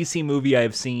DC movie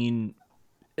I've seen,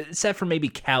 except for maybe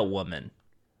Catwoman,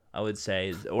 I would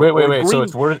say. Wait. So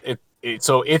it's worse.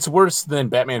 So it's worse than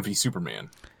Batman v Superman.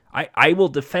 I will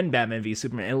defend Batman v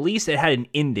Superman. At least it had an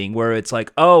ending where it's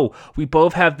like, oh, we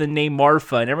both have the name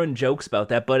Martha, and everyone jokes about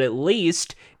that. But at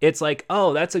least it's like,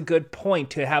 oh, that's a good point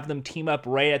to have them team up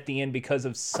right at the end because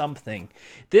of something.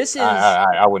 This is.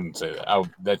 I wouldn't say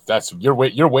that. That's you're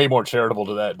way more charitable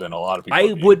to that than a lot of people.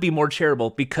 I would be more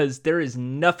charitable because there is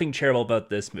nothing charitable about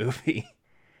this movie.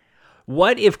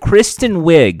 What if Kristen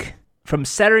Wiig from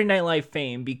Saturday Night Live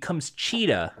fame becomes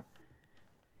Cheetah?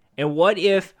 And what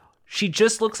if she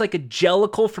just looks like a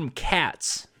Jellicle from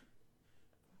Cats?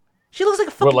 She looks like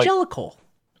a fucking Jellicle.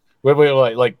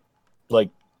 Wait, like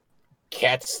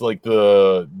Cats, like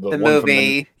the one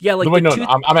movie. Yeah, like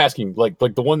I'm asking, like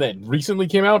the one that recently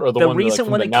came out, or the one recent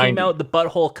from one the that came 90s? out, the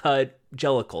butthole cut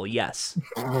Jellicle. Yes.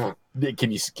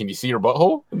 Can you see her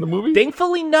butthole in the movie?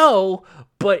 Thankfully, no,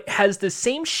 but has the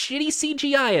same shitty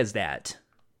CGI as that.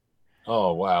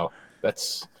 Oh wow,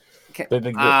 that's Okay.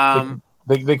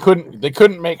 they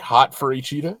couldn't make hot furry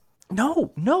cheetah.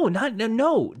 No.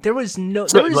 There was no,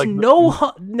 So, there is like,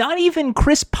 not even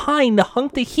Chris Pine, the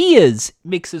hunk that he is,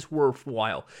 makes this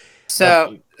worthwhile.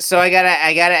 So I gotta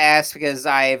ask, because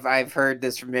I've heard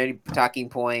this from many talking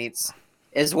points.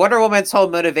 Is Wonder Woman's whole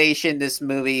motivation this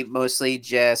movie mostly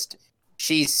just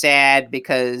she's sad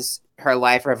because her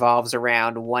life revolves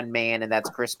around one man, and that's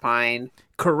Chris Pine?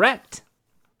 Correct.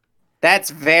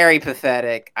 That's very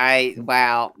pathetic.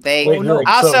 Wow.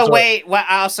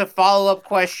 Also, follow-up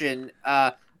question.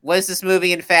 Was this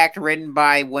movie in fact written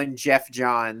by one Jeff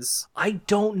Johns? I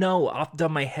don't know off the top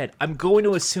of my head. I'm going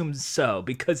to assume so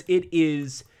because it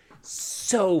is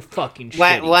so fucking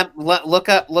shitty.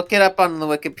 Look it up on the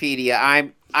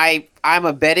Wikipedia. I'm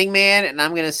a betting man, and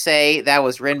I'm gonna say that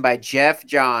was written by Jeff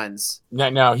Johns.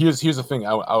 Now here's the thing.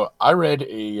 I read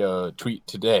a tweet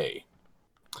today.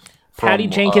 Patty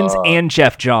Jenkins and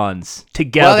Jeff Johns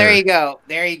together. Well,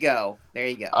 there you go.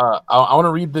 I want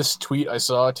to read this tweet I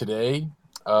saw today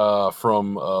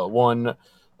from one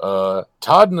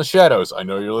Todd in the Shadows. I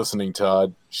know you're listening,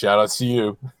 Todd. Shout out to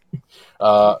you.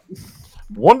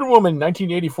 Wonder Woman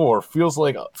 1984 feels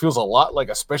a lot like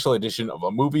a special edition of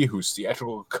a movie whose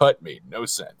theatrical cut made no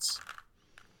sense.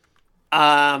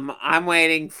 I'm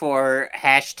waiting for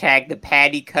 #the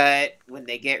Patty cut when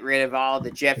they get rid of all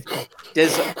the Jeff.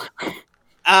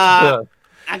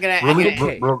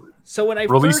 So when I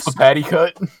release the Patty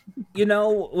cut, you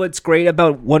know what's great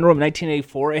about Wonder Woman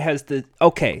 1984?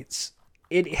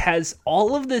 It has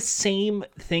all of the same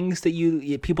things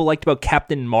that people liked about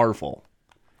Captain Marvel.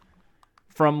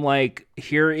 From like,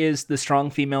 here is the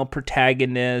strong female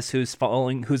protagonist who's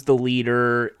the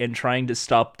leader and trying to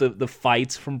stop the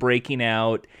fights from breaking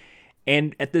out.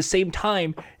 And at the same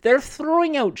time, they're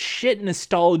throwing out shit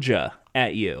nostalgia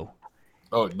at you.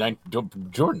 Oh,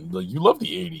 Jordan, you love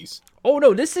the 80s. Oh,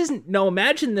 no, this isn't... No,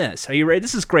 imagine this. Are you ready?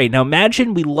 This is great. Now,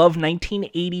 imagine we love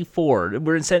 1984.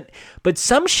 But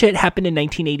some shit happened in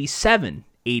 1987,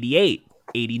 88,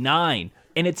 89.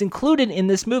 And it's included in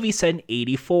this movie set in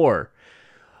 84.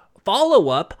 Follow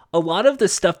up, a lot of the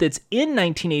stuff that's in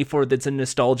 1984 that's a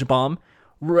nostalgia bomb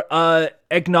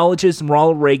acknowledges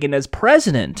Ronald Reagan as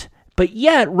president. But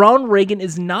yet, Ronald Reagan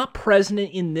is not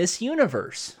president in this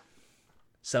universe.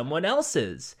 Someone else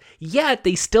is. Yet,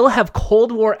 they still have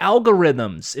Cold War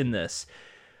algorithms in this.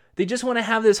 They just want to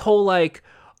have this whole like,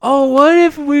 oh, what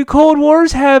if Cold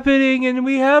War's happening and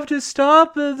we have to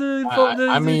stop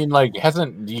I mean, like,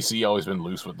 hasn't DC always been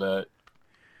loose with that?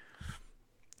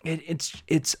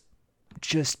 It's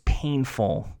just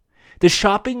painful. The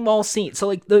shopping mall scene. So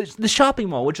like the shopping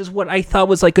mall, which is what I thought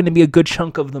was like going to be a good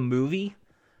chunk of the movie,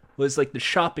 was like the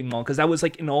shopping mall, because that was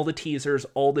like in all the teasers,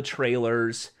 all the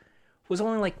trailers. It was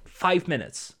only like 5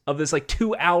 minutes of this like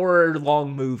 2-hour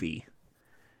long movie.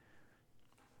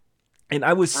 And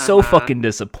I was so fucking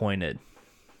disappointed.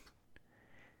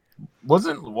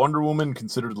 Wasn't Wonder Woman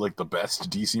considered like the best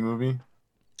DC movie?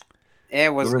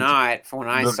 It was not. From when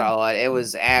I saw it, it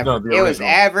was average. No, it was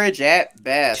average at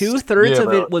best. 2/3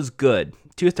 of it was good.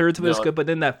 2/3 of it was good, but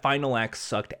then that final act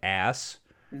sucked ass.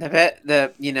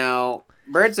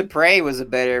 Birds of Prey was a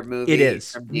better movie. It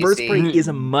is. Birds of Prey is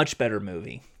a much better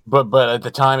movie. But at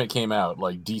the time it came out,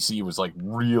 like DC was like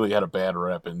really had a bad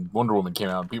rep, and Wonder Woman came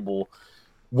out, and people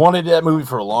wanted that movie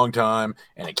for a long time,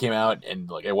 and it came out, and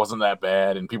like it wasn't that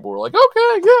bad, and people were like,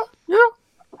 okay, yeah.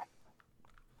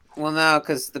 Well, no,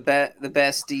 because the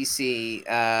best DC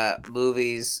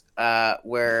movies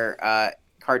were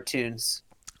cartoons.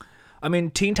 I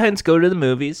mean, Teen Titans Go to the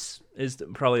Movies is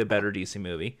probably a better DC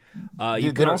movie.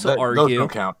 You can also argue. Those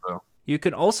don't count, though. You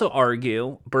can also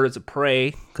argue Birds of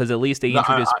Prey, because at least they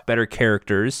introduced better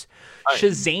characters.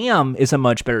 Shazam is a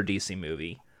much better DC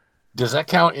movie. Does that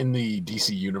count in the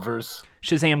DC universe?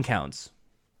 Shazam counts.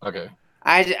 Okay.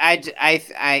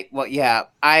 Well, yeah,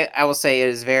 I will say it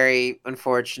is very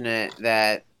unfortunate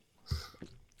that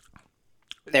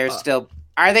they're still.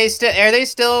 Are they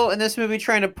still in this movie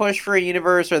trying to push for a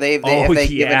universe, or have they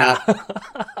given up?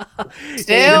 They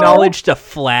Still? acknowledged a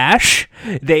Flash.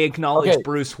 They acknowledged Okay.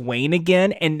 Bruce Wayne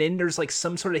again, and then there's like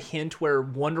some sort of hint where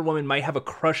Wonder Woman might have a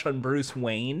crush on Bruce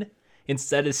Wayne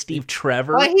instead of Steve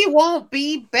Trevor. Well, he won't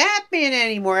be Batman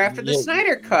anymore after the Yeah.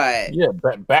 Snyder Cut. Yeah,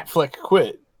 Batfleck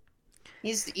quit.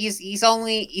 He's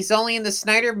only in the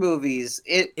Snyder movies.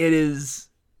 It is.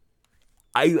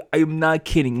 I'm not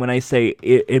kidding when I say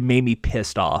it made me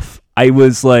pissed off. I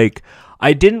was like,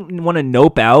 I didn't want to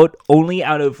nope out, only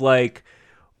out of like,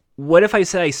 what if I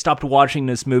said I stopped watching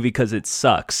this movie because it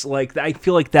sucks? Like, I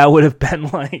feel like that would have been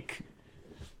like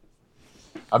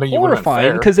I mean, you would have been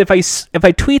horrifying. fair. Because if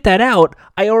I tweet that out,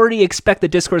 I already expect the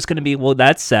discourse going to be, well,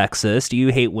 that's sexist. You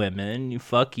hate women. You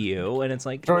fuck you. And it's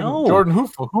like, Jordan, no. Jordan,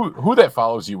 who that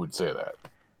follows you would say that?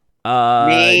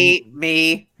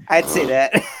 Me. I'd say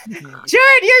that. Jordan,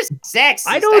 you're sexist.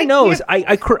 I don't know.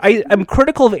 I'm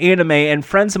critical of anime, and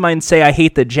friends of mine say I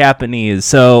hate the Japanese,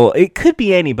 so it could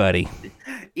be anybody.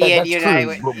 Ian, That's you true.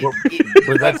 and I.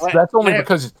 But that's only what-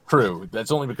 because it's true.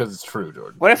 That's only because it's true,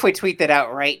 Jordan. What if we tweet that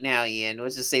out right now, Ian?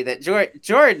 Let's just say that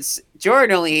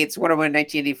Jordan only hates Wonder Woman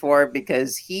 1984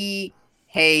 because he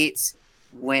hates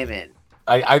women.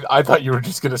 I thought you were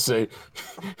just gonna say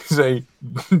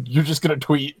you're just gonna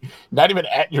tweet, not even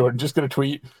at Jordan, just gonna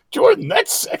tweet, Jordan,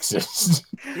 that's sexist.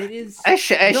 It is. I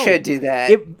should do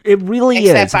that. It really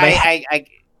Except is.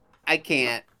 I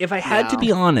can't. If I had to No.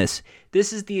 be honest,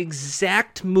 this is the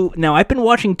exact move. Now, I've been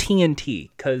watching TNT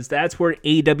because that's where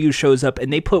AEW shows up,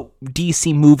 and they put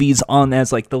DC movies on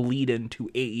as like the lead into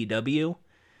AEW.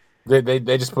 They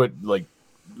just put like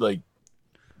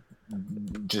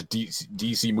just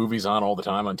DC movies on all the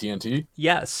time on TNT.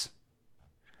 Yes.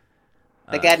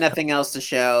 They got nothing else to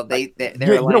show. You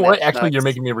know what? Actually, you're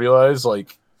making me realize,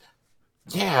 like,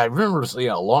 yeah, I remember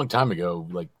a long time ago,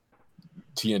 like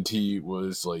TNT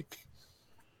was like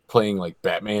playing like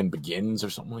Batman Begins or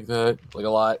something like that, like a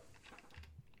lot.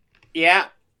 Yeah.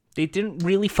 They didn't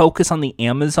really focus on the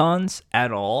Amazons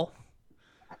at all.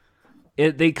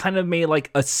 They kind of made like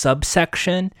a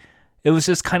subsection. It was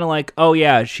just kind of like, oh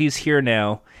yeah, she's here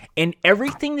now. And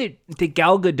everything that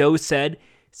Gal Gadot said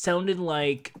sounded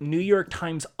like New York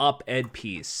Times op-ed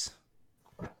piece.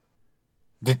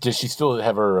 Does she still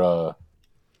have her?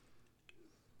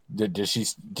 Does she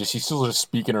still just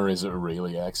speak in her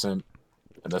Israeli accent?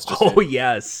 And that's just Oh it?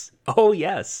 yes. Oh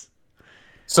yes.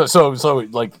 So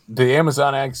like the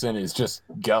Amazon accent is just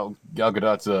Gal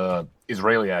Gadot's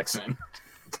Israeli accent.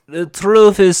 The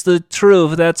truth is the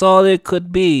truth. That's all it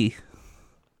could be.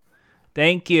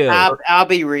 Thank you. I'll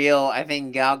be real. I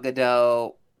think Gal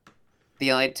Gadot,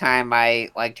 the only time I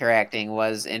liked her acting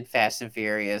was in Fast and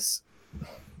Furious.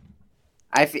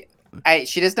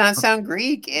 She does not sound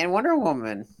Greek in Wonder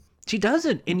Woman. She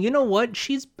doesn't. And you know what?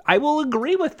 I will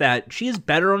agree with that. She is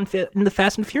better in the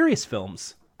Fast and Furious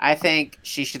films. I think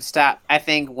she should stop. I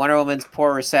think Wonder Woman's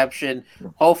poor reception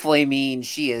hopefully means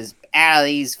she is out of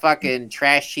these fucking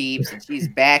trash heaps and she's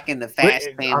back in the Fast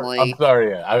family. I'm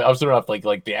sorry. I was off. Like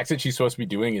the accent she's supposed to be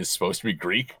doing is supposed to be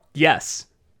Greek. Yes.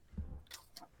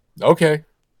 Okay.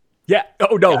 Yeah.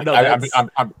 Oh no. I'm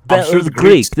That sure was the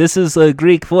Greek. Greeks. This is a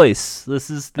Greek voice. This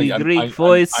is the Greek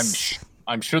voice.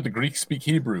 I'm sure the Greeks speak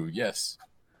Hebrew. Yes.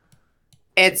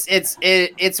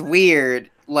 It's weird.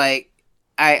 Like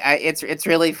it's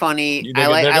really funny. They're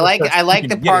I gonna like start the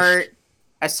speaking part. Yiddish.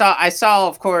 I saw,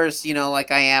 of course,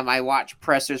 like I watch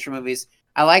pressers for movies.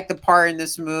 I like the part in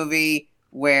this movie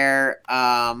where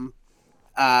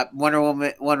Wonder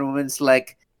Woman's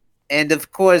like, and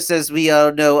of course, as we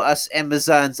all know, us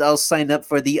Amazons all sign up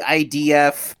for the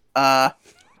IDF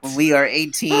when we are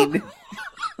 18.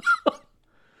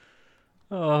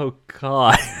 Oh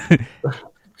God.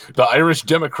 The Irish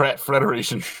Democrat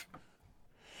Federation.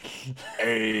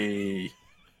 Hey.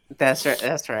 That's right.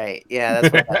 That's right. Yeah,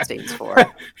 that's what that stands for.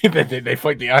 they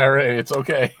fight the IRA. It's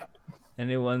okay.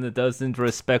 Anyone that doesn't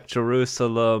respect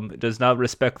Jerusalem does not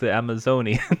respect the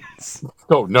Amazonians.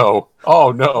 Oh no!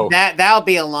 Oh no! That'll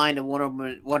be a line to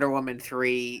Wonder Woman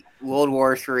 3, World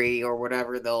War 3, or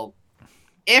whatever they'll,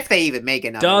 if they even make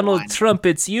another Donald one. Trump,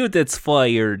 it's you that's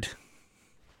fired.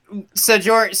 So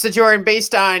Jordan,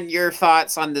 based on your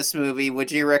thoughts on this movie,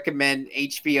 would you recommend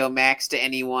HBO Max to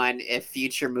anyone if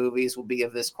future movies will be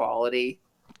of this quality?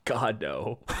 God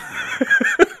no.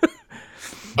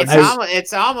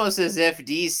 It's almost as if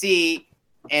DC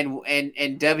and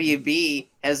WB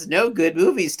has no good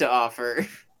movies to offer.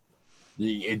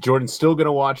 Jordan's still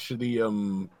gonna watch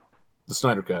the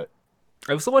Snyder Cut.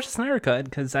 I was watching Snyder Cut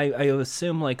because I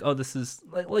assume like, oh, this is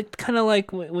like kind of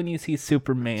like when you see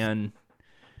Superman,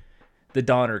 the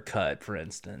Donner cut, for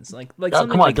instance, like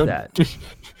something like that.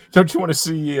 Don't you want to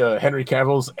see Henry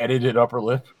Cavill's edited upper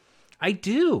lip? I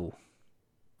do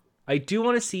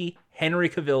want to see Henry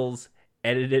Cavill's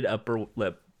edited upper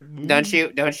lip. Don't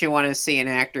you want to see an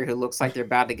actor who looks like they're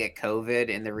about to get COVID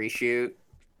in the reshoot?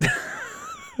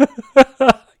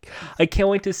 I can't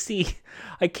wait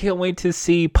to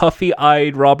see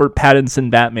puffy-eyed Robert Pattinson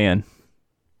Batman.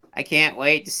 I can't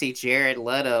wait to see Jared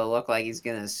Leto look like he's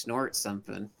gonna snort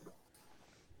something.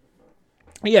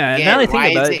 Yeah, now I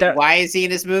think about it. Why is he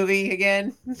in this movie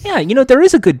again? Yeah, there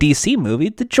is a good DC movie.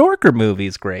 The Joker movie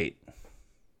is great.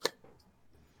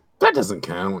 That doesn't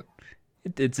count.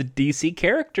 It's a DC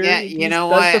character. Yeah, you know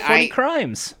what? Does the funny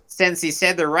crimes. Since he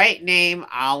said the right name,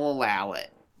 I'll allow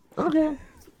it. Okay.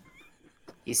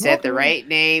 He said the right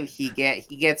name. He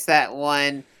gets that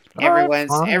one.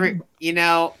 It's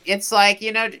like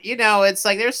it's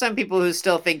like there's some people who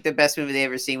still think the best movie they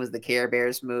ever seen was the Care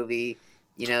Bears movie.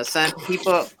 Some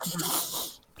people,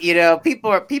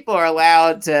 people are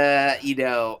allowed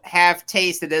to, have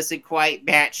taste that doesn't quite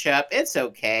match up. It's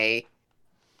okay.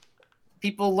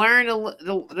 People learn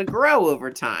to grow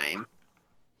over time.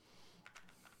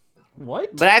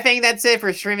 What? But I think that's it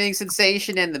for streaming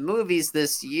sensation and the movies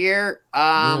this year.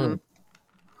 We're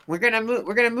gonna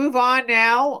move on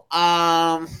now.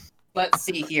 Let's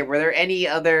see here. Were there any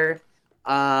other?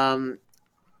 Wait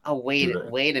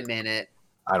a minute.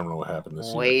 I don't know what happened this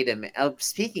year. Wait a minute. Oh,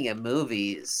 speaking of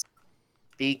movies,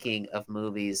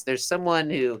 there's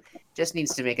someone who just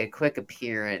needs to make a quick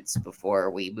appearance before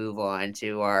we move on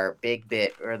to our big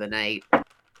bit for the night.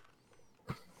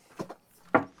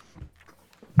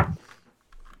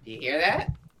 Do you hear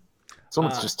that?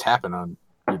 Someone's just tapping on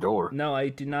your door. No, I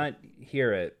do not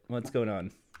hear it. What's going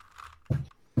on?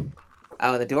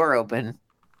 Oh, the door opened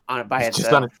by It's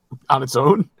itself. just on its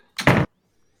own?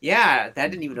 Yeah,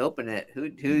 that didn't even open it.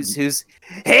 Who's?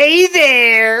 Hey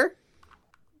there!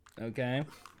 Okay.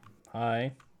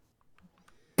 Hi.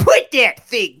 Put that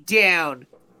thing down.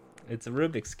 It's a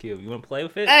Rubik's Cube. You want to play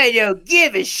with it? I don't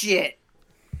give a shit.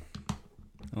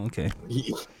 Okay.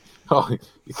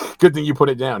 Good thing you put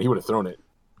it down. He would have thrown it.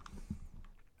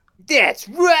 That's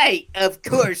right. Of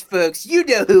course, folks. You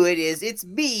know who it is. It's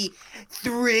me,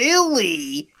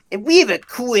 Thrilly. And we have a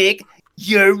quick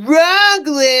 "You're Wrong"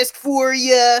 list for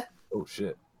you. Oh,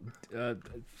 shit.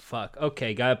 Fuck.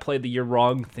 Okay, gotta play the "You're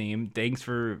Wrong" theme. Thanks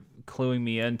for cluing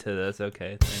me into this.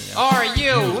 Okay. Are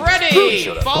you ready,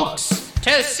 folks,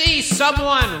 to see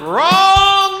someone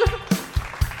wrong?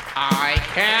 I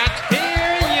can't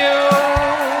hear you.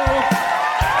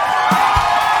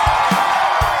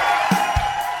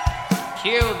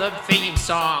 Cue the theme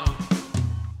song.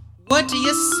 What do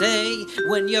you say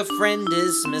when your friend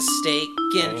is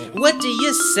mistaken? What do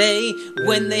you say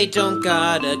when they don't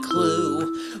got a clue?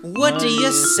 What do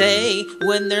you say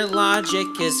when their logic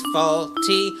is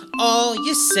faulty? All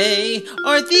you say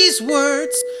are these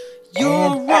words,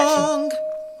 "You're wrong."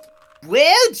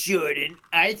 Well, Jordan,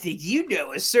 I think you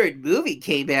know a certain movie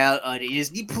came out on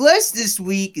Disney Plus this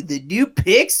week, the new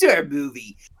Pixar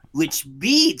movie, which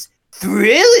means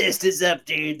Thrillist is up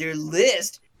there in their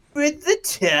list for the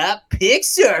top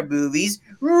Pixar movies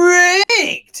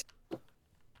ranked.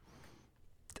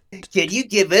 Can you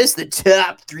give us the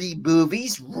top 3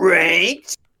 movies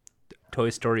ranked? Toy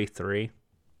Story 3.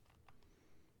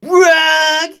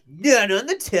 Wrong! None on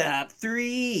the top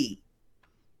 3.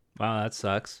 Wow, that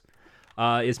sucks.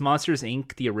 Is Monsters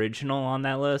Inc. the original on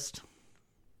that list?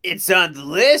 It's on the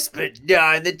list, but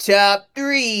not in the top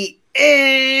 3.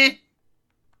 Eh.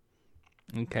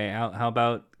 Okay, how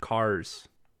about Cars?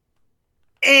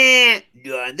 Not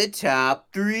in the top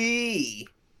 3.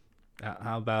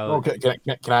 How about... Okay,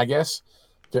 can I guess?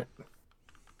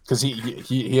 Because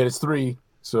he had his 3,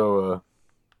 so...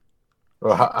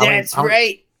 That's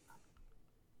right.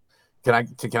 Can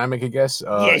I make a guess?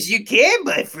 Yes, you can,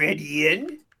 my friend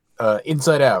Ian.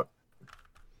 Inside Out.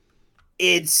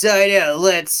 Inside Out.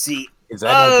 Let's see. Is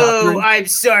that in the top 3? I'm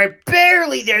sorry,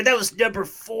 barely there. That was number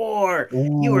 4.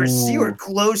 You were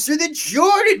closer than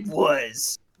Jordan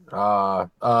was. The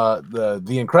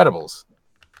Incredibles.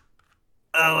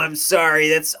 Oh, I'm sorry.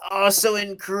 That's also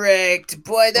incorrect.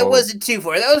 Boy, that wasn't too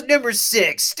far. That was number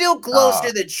 6. Still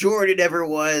closer than Jordan ever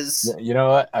was. You know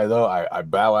what? I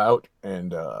bow out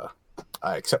and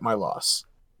I accept my loss.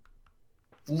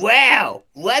 Wow.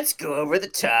 Let's go over the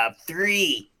top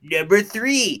 3. Number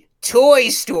 3, Toy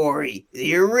Story,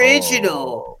 the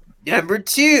original. Number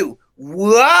 2,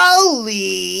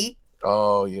 WALL-E.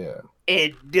 Oh, yeah.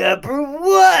 And number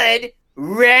 1,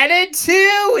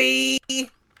 Ratatouille.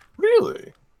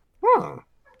 Really? Huh.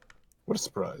 What a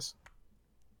surprise.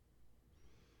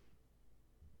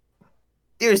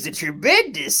 There's a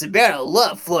tremendous amount of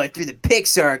love flowing through the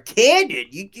Pixar canon.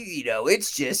 You know,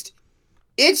 it's just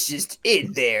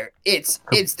in there. It's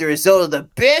the result of the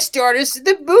best artists in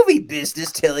the movie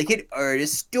business telling an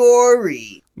artist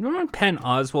story. Remember when Penn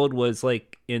Oswald was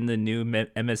like in the new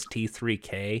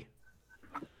MST3K?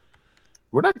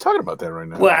 We're not talking about that right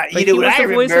now. Well, Like, you know he what was I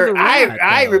the voice of remember? the rat,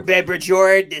 I though. remember,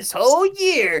 Jordan, this whole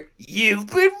year, you've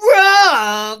been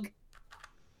wrong.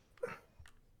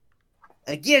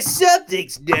 I guess some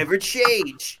things never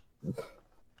change.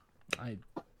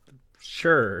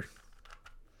 Sure.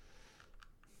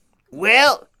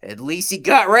 Well, at least he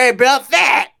got right about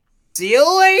that. See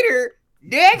you later.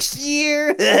 Next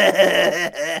year.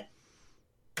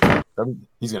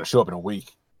 He's going to show up in a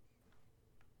week.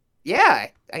 Yeah,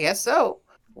 I guess so.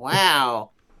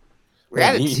 Wow.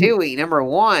 Man, Ratatouille, number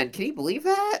 1. Can you believe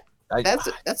that? I-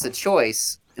 That's a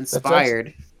choice.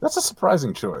 Inspired. That's a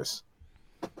surprising choice.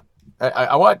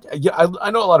 I want. Yeah, I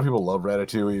know a lot of people love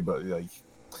Ratatouille, but like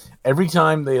every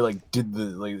time they like did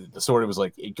the story was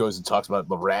like it goes and talks about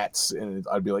the rats, and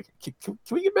I'd be like, can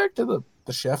we get back to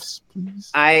the chefs, please?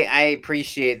 I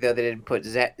appreciate though they didn't put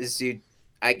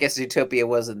I guess Zootopia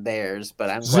wasn't theirs,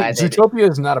 but I'm glad Zootopia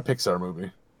is not a Pixar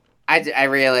movie. I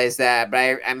realized that,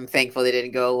 but I'm thankful they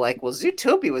didn't go like, well,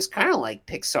 Zootopia was kind of like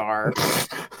Pixar.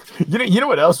 You know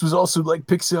what else was also like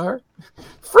Pixar?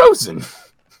 Frozen.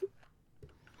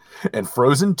 And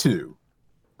Frozen 2.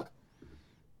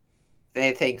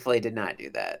 They thankfully did not do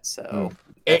that. So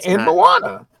And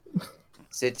Moana.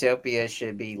 Zootopia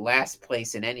should be last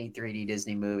place in any 3D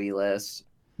Disney movie list.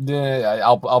 Yeah,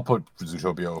 I'll put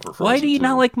Zootopia over Frozen. Why do you 2.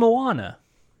 not like Moana?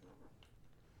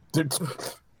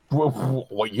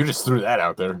 What, you just threw that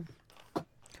out there.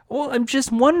 Well, I'm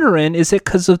just wondering, is it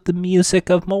because of the music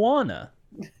of Moana?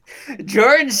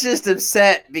 Jordan's just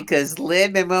upset because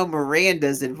Lin-Manuel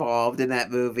Miranda's involved in that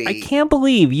movie. I can't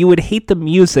believe you would hate the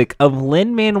music of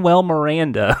Lin-Manuel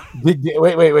Miranda. Wait.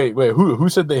 Who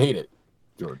said they hate it?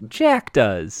 Jordan. Jack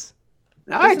does.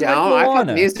 No, I This is like don't. I thought the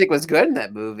Moana. music was good in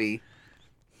that movie.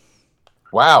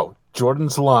 Wow,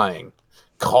 Jordan's lying.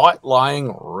 Caught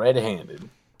lying red-handed.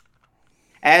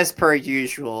 As per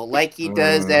usual, like he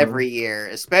does every year,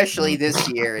 especially this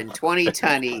year in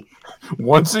 2020.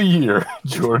 Once a year,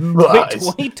 Jordan Wait,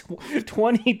 lies.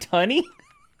 2020?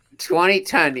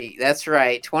 2020, that's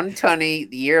right. 2020,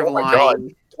 the year of Oh my lying.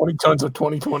 God. 20 tons of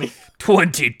 2020.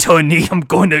 2020, I'm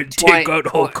gonna take out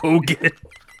Hulk Hogan.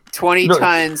 20 No.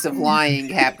 tons of lying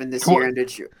happened this year under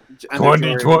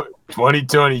 2020, Jordan.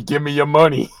 2020, give me your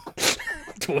money.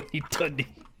 2020.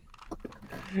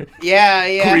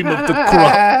 Yeah. Cream of the crop.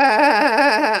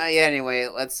 Yeah, anyway,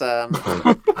 let's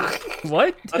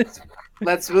What?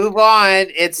 let's move on.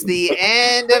 It's the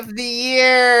end of the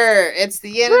year. It's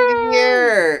the end of the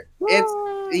year.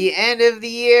 It's the end of the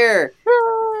year.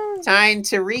 Time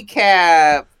to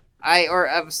recap or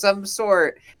of some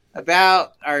sort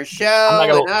about our show. I'm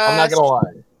not gonna lie.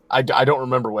 I don't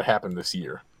remember what happened this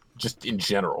year, just in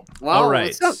general. Well, All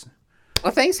right.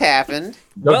 well, things happened.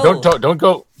 Don't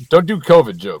do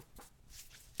COVID joke.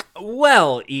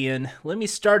 Well, Ian, let me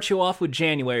start you off with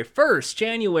January. First,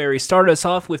 January started us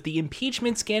off with the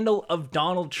impeachment scandal of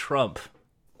Donald Trump.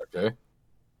 Okay.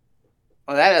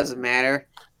 Well, that doesn't matter.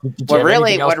 Did you What have really,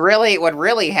 anything else? what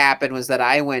really happened was that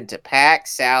I went to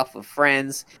PAX South with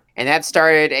friends, and that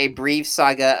started a brief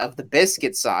saga of the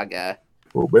Biscuit Saga.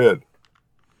 Oh man.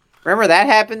 Remember that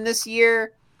happened this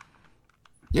year?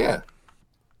 Yeah.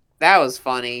 That was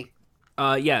funny.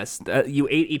 Yes, you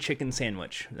ate a chicken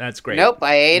sandwich. That's great. Nope,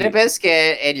 I ate a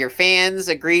biscuit, and your fans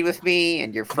agreed with me,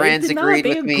 and your friends They did agreed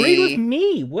not. with They me. agreed with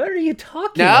me. What are you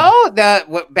talking about?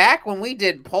 No, back when we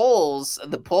did polls,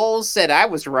 the polls said I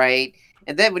was right,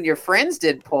 and then when your friends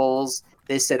did polls,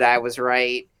 they said I was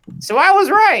right. So I was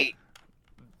right,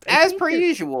 I as think per that-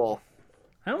 usual.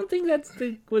 I don't think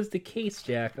was the case,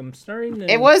 Jack. I'm starting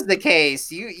to. It was the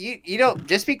case. You don't,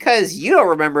 just because you don't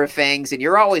remember things and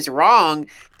you're always wrong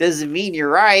doesn't mean you're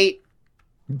right.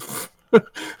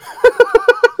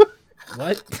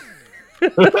 What?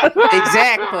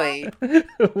 Exactly.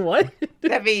 What?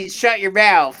 That means shut your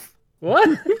mouth. What?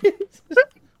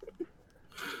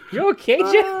 You okay,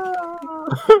 Jack?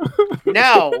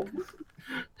 No.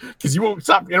 Because you won't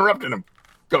stop interrupting him.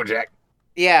 Go, Jack.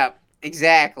 Yeah,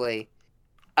 exactly.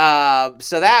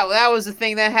 So that was the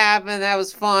thing that happened. That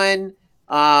was fun.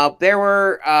 There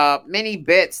were many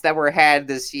bits that were had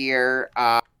this year,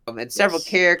 and several Yes.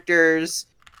 characters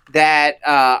that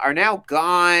are now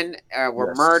gone, were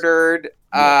Yes. murdered.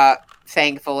 Yeah.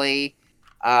 Thankfully,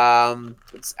 I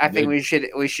think we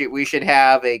should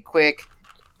have a quick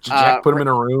Jack put him in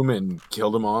a room and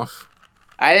killed him off?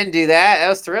 I didn't do that. That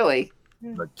was Thrilly.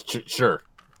 Like, sure.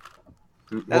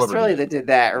 That's Whoever Thrilly did. that did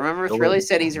that. Remember, Go Thrilly ahead.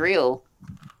 said he's real.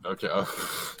 Okay.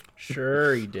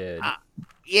 Sure, he did.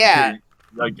 Yeah,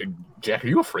 Like, Jack, are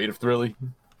you afraid of Thrilly?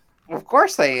 of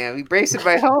course I am. He breaks in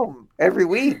my home every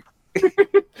week.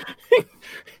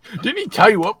 Didn't he tie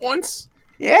you up once?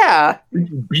 Yeah, Did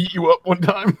he beat you up one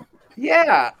time?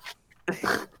 yeah.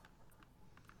 You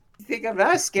think I'm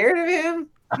not scared of him?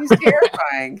 He's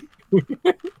terrifying.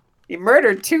 He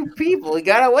murdered 2 people. He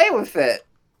got away with it.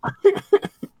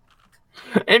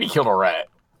 And he killed a rat.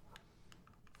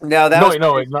 No, that was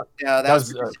No, it's not. that that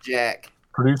was was, Producer Jack.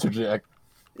 Producer Jack.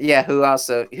 Yeah, who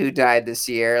died this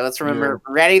year? Let's remember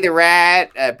Ratty the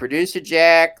Rat, Producer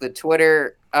Jack, the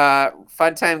Twitter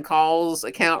Funtime Calls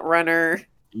account runner.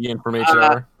 Ian from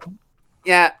HR.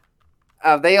 Yeah,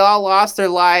 they all lost their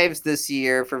lives this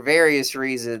year for various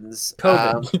reasons.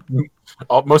 COVID.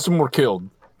 Most of them were killed.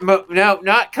 No,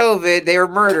 not COVID. They were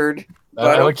murdered. I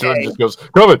But like okay. Jordan just goes,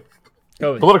 COVID,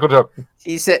 COVID. political joke.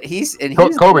 He said he's the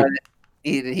Kobe. one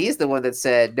he's the one that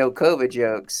said no COVID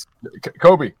jokes.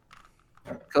 Kobe.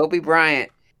 Kobe Bryant,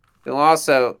 who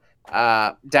also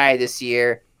died this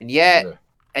year, and yet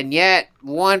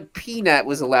one Peanut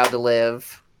was allowed to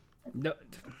live. No,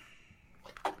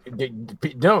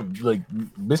 No, like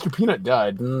Mr. Peanut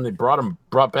died, and then they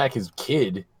brought back his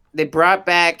kid. They brought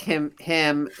back him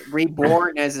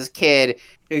reborn as his kid,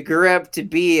 who grew up to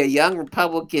be a young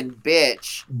Republican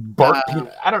bitch. Bart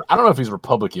Peanut. I don't know if he's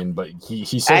Republican, but he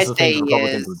I says the say things he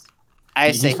Republicans would. is.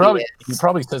 I say He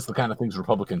probably says the kind of things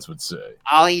Republicans would say.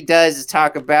 all he does is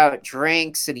talk about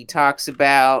drinks, and he talks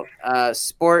about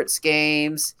sports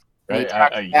games. And he Right?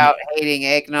 talks about hating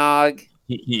eggnog.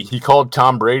 He called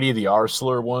Tom Brady the R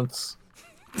slur once.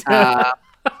 Uh,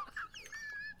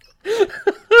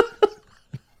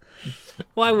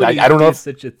 why would I he don't know do if-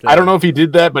 such a thing? I don't know if he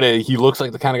did that, but he looks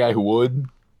like the kind of guy who would.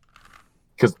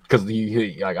 Because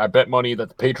I bet money that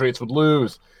the Patriots would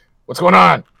lose. What's going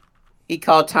on? he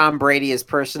called Tom Brady his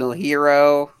personal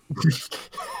hero.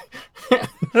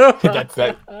 That's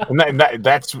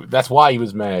why he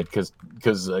was mad because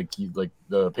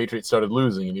the Patriots started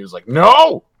losing and he was like,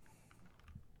 no.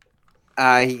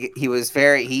 He was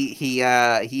very he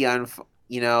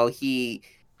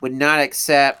would not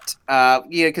accept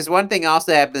because one thing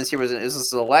also happened this year was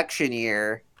this election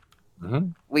year.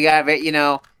 Mhm. We got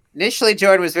initially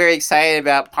Jordan was very excited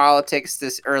about politics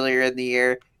this earlier in the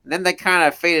year, and then they kind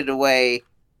of faded away.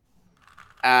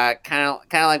 Kind of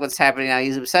like what's happening now.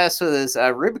 He's obsessed with his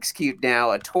Rubik's Cube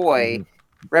now, a toy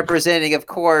representing, of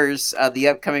course, the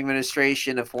upcoming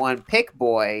administration of one Pick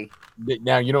Boy.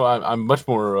 Now I'm much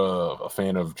more a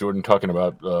fan of Jordan talking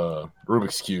about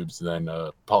Rubik's cubes than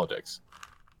politics.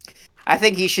 I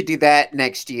think he should do that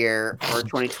next year or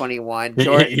 2021.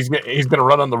 Jordan, He's gonna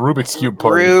run on the Rubik's cube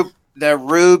party. the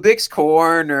Rubik's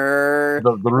Corner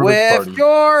The Rubik's with party.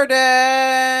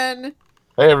 Jordan.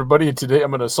 Hey everybody! Today I'm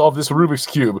gonna solve this Rubik's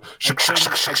cube. I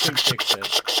couldn't fix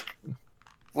it.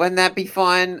 Wouldn't that be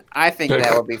fun? I think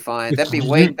that would be fun. That'd be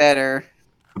way better.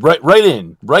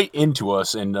 Right into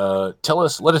us and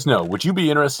let us know. Would you be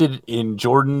interested in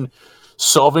Jordan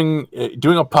doing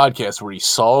a podcast where he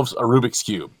solves a Rubik's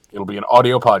cube? It'll be an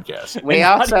audio podcast. We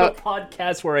An also, audio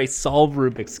podcast where I solve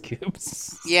Rubik's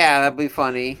cubes. yeah, that'd be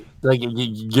funny. Like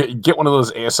you get one of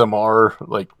those ASMR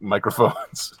like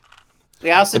microphones. We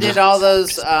also did all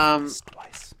those,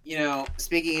 Twice.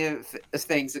 speaking of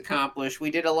things accomplished,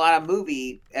 we did a lot of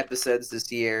movie episodes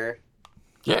this year.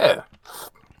 Yeah,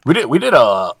 we did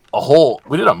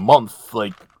a month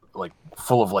like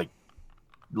full of like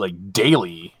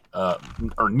daily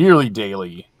or nearly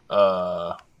daily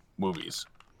movies.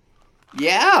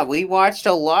 Yeah, we watched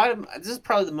a lot of. This is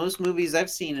probably the most movies I've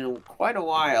seen in quite a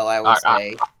while, I would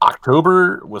say.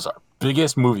 October was our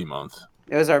biggest movie month.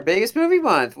 It was our biggest movie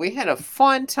month. We had a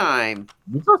fun time.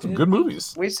 We saw some good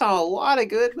movies. We saw a lot of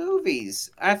good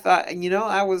movies. I thought,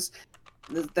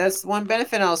 that's one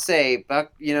benefit I'll say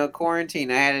about,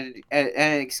 quarantine. I had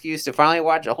an excuse to finally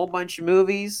watch a whole bunch of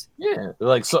movies. Yeah,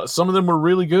 like some of them were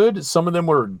really good, some of them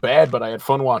were bad, but I had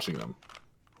fun watching them.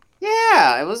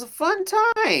 Yeah, it was a fun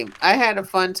time. I had a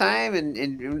fun time,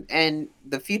 and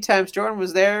the few times Jordan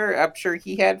was there, I'm sure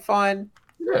he had fun.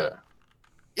 Yeah.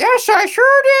 Yes, I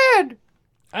sure did.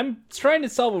 I'm trying to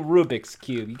solve a Rubik's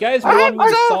Cube. You guys I want me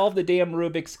to know. solve the damn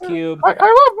Rubik's Cube? I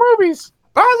love movies.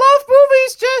 I love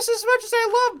movies just as much as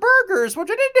I love burgers, which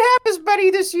I didn't have as many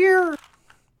this year.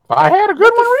 I had a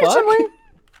good one the fuck? recently.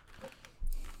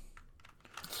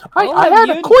 I'll I have had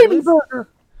you a Kobe listen- burger.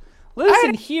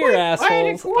 Listen here, assholes. I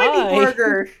had a Quimby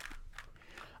burger.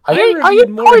 I reviewed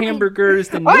more hamburgers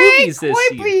than movies this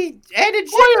year. And a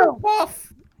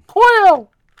Jigglypuff. Pollo!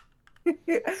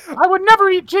 I would never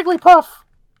eat Jigglypuff.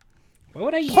 Why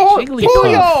would I eat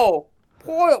Jigglypuff?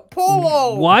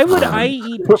 Polo. Why would I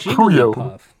eat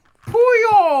Jigglypuff?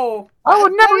 Puyo. I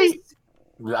would never eat.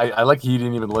 I like he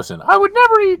didn't even listen. I would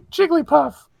never eat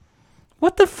Jigglypuff.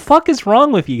 What the fuck is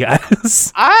wrong with you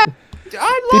guys? I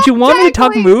Did you want me to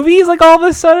talk movies like all of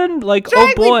a sudden? Like,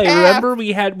 oh boy, Jigglypuff. remember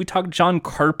we talked John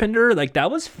Carpenter? Like, that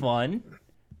was fun.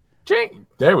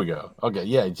 There we go. Okay,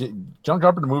 yeah, John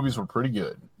Carpenter movies were pretty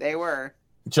good. They were.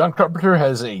 John Carpenter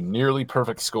has a nearly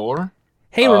perfect score.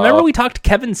 Hey, remember we talked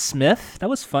Kevin Smith? That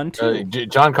was fun too.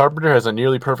 John Carpenter has a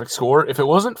nearly perfect score. If it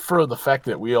wasn't for the fact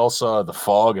that we all saw The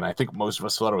Fog, and I think most of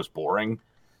us thought it was boring.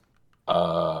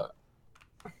 Do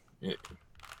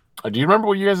you remember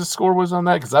what you guys' score was on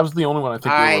that? Because that was the only one I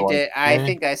think. I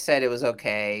think I said it was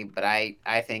okay, but I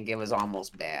think it was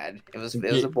almost bad. It was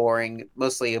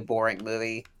mostly a boring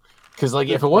movie. Because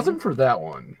if it wasn't for that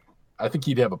one, I think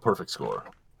he'd have a perfect score,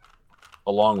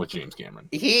 along with James Cameron.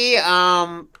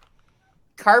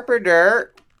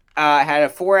 Carpenter had a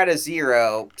 4 out of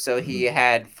 0, so he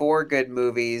had 4 good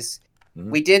movies.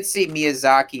 Mm-hmm. We did see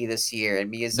Miyazaki this year,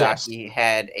 and Miyazaki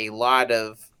had a lot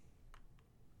of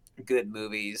good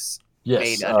movies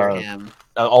made under him.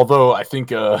 Although I think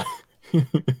that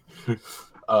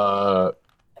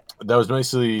was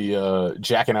mostly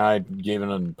Jack and I gave it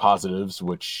on positives,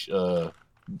 which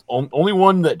only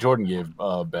one that Jordan gave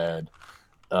bad.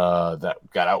 That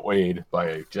got outweighed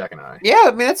by Jack and I. Yeah, I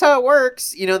mean that's how it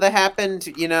works. That happened.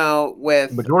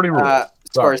 With majority rules.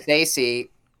 Scorsese.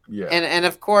 Yeah, and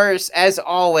of course, as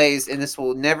always, and this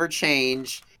will never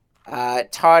change.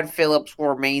 Todd Phillips will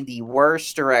remain the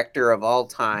worst director of all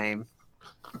time.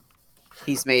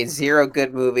 He's made 0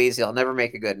 good movies. He'll never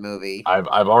make a good movie. I've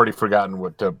already forgotten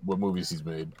what movies he's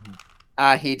made.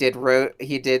 He did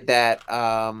that.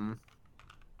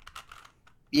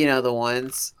 The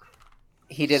ones.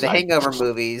 He did the Hangover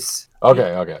movies.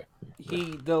 Okay.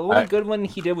 The only good one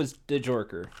he did was The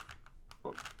Joker,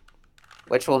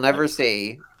 which we'll never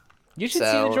see. You should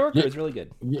see The Joker. It's really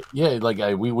good.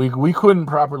 Yeah, we couldn't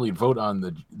properly vote on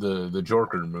the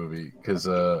Joker movie because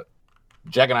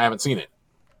Jack and I haven't seen it,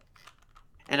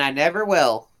 and I never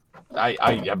will. I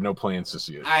have no plans to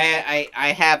see it. I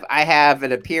have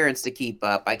an appearance to keep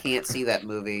up. I can't see that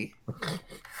movie.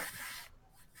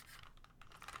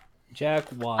 Jack,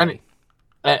 why?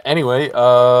 Anyway,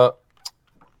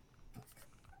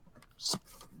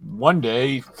 one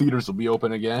day theaters will be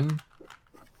open again,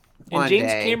 and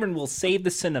James Cameron will save the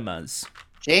cinemas.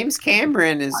 James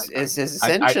Cameron is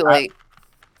essentially.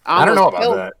 I don't know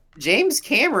about that. James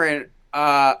Cameron,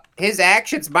 his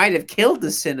actions might have killed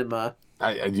the cinema.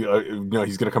 He's going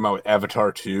to come out with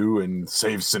Avatar 2 and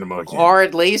save cinema again. Or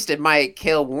at least it might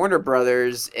kill Warner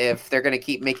Brothers if they're going to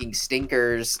keep making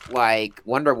stinkers like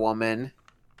Wonder Woman.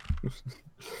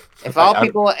 If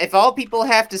all people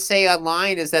have to say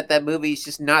online is that movie's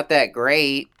just not that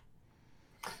great.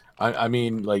 I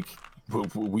mean,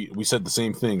 we said the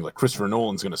same thing. Like Christopher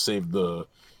Nolan's going to save the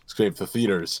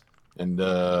theaters, and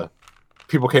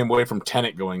people came away from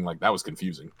Tenet going like that was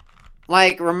confusing.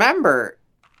 Remember,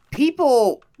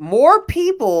 more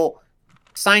people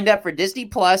signed up for Disney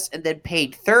Plus and then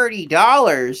paid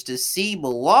 $30 to see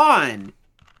Mulan.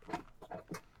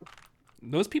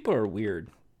 Those people are weird.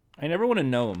 I never want to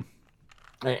know them.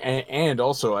 And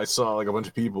also, I saw a bunch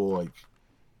of people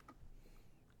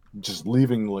just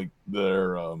leaving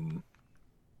their I'm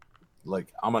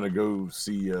gonna go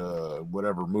see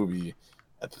whatever movie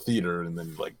at the theater and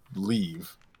then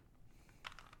leave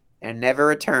and never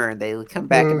return. They come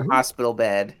back in a hospital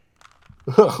bed.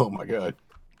 Oh my god!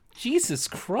 Jesus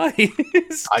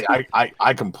Christ!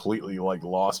 I completely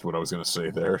lost what I was gonna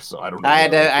say there, so I don't know. I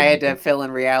had to fill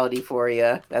in reality for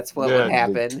you. That's what would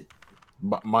happen.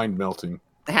 Mind melting.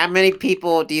 How many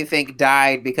people do you think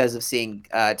died because of seeing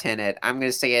Tenet? I'm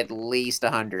going to say at least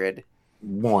 100.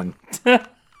 1.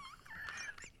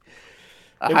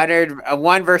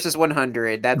 1 versus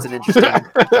 100. That's an interesting.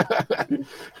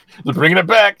 They're bringing it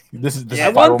back. This is I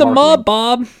want the mob,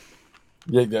 Bob.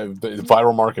 Yeah, the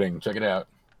viral marketing. Check it out.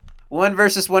 1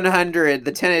 versus 100,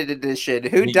 the Tenet edition.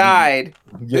 Who died?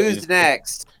 Who's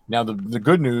next? Now the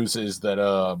good news is that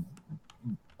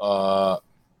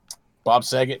Bob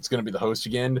Saget's going to be the host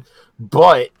again,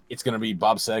 but it's going to be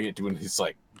Bob Saget doing his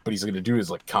but he's going to do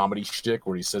his comedy shtick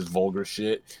where he says vulgar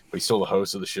shit, but he's still the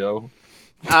host of the show.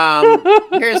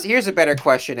 Here's a better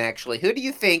question actually.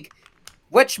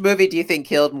 Which movie do you think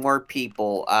killed more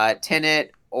people,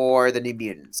 Tenet or The New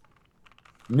Mutants?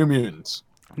 New Mutants.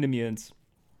 New Mutants.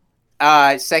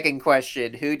 Second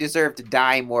question: who deserved to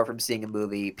die more from seeing a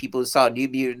movie? People who saw New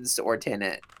Mutants or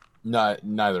Tenet?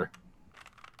 Neither.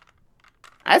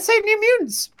 I'd say New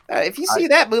Mutants. If you see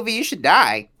that movie, you should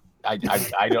die. I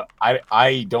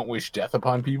don't wish death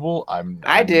upon people.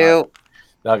 I do.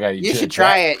 Okay, You should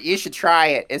try it. You should try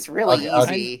it. It's really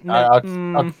easy.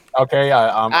 Okay,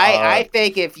 I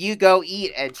think if you go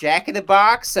eat at Jack in the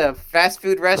Box, a fast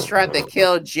food restaurant that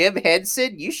killed Jim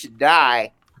Henson, you should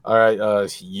die. All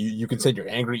right, you can send your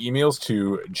angry emails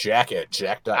to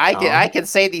jack@jack.com. I can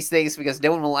say these things because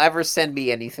no one will ever send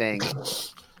me anything.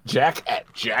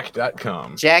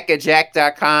 jack@jack.com.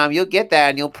 Jack@jack.com. You'll get that,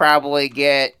 and you'll probably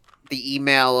get the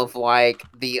email of like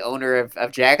the owner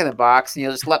of Jack in the Box, and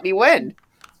you'll just let me win.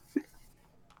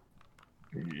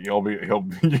 You're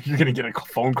gonna get a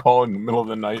phone call in the middle of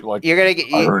the night, like You're gonna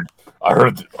get. I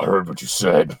heard what you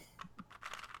said.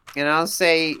 And I'll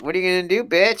say, "What are you gonna do,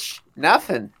 bitch?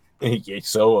 Nothing."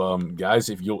 So, guys,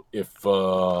 if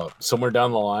somewhere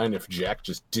down the line, if Jack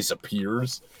just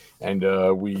disappears, and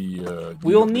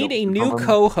we'll need a new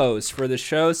co-host for the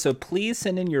show, so please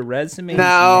send in your resumes.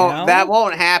 No, now. that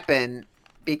won't happen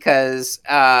because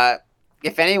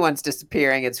if anyone's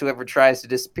disappearing, it's whoever tries to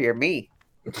disappear me.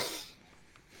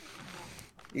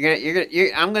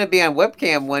 I'm gonna be on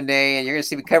webcam one day, and you're gonna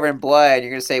see me covered in blood. And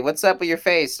you're gonna say, "What's up with your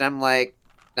face?" And I'm like,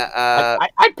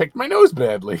 I picked my nose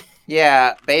badly.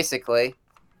 Yeah, basically.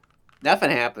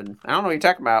 Nothing happened. I don't know what you're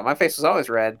talking about. My face was always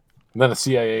red. And then a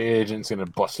CIA agent's gonna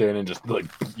bust in and just like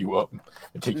beat you up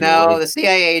and take you No, away. the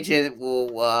CIA agent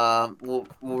will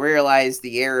realize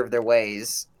the error of their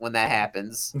ways when that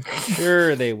happens.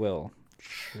 Sure, they will.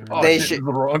 Sure. Oh, They shit, should-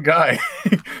 you're the wrong guy.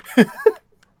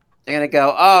 They're gonna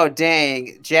go, "Oh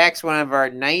dang, Jack's one of our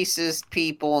nicest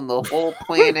people on the whole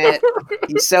planet.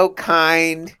 He's so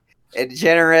kind and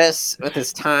generous with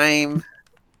his time.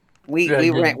 We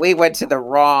went to the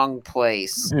wrong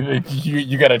place."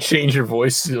 you gotta change your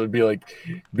voice. It would be like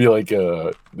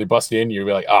they bust in. You'll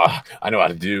be like, I know how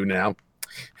to do now.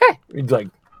 It's like,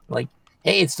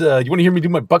 hey, it's you want to hear me do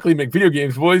my Buckley McVideo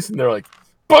Games voice? And they're like,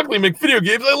 Buckley McVideo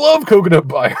Games. I love Coconut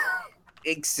Buyer.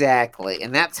 Exactly,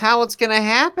 and that's how it's gonna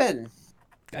happen.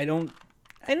 I don't.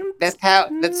 That's how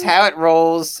it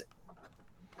rolls.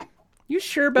 You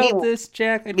sure about this,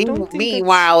 Jack? I don't think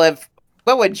Meanwhile, if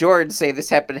what would Jordan say if this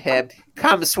happened to him?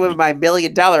 Come swim in my $1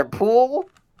 million pool?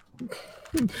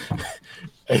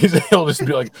 He'll just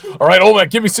be like, all right,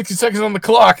 Olmec, give me 60 seconds on the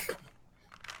clock.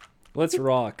 Let's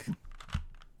rock.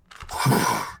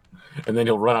 And then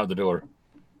he'll run out the door.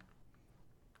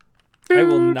 I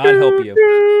will not help you.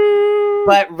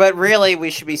 But really,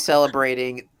 we should be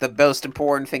celebrating the most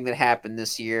important thing that happened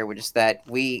this year, which is that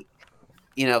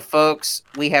folks,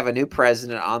 we have a new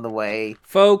president on the way.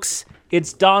 Folks,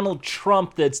 it's Donald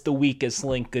Trump that's the weakest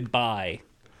link. Goodbye.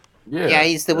 Yeah,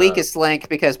 he's the weakest link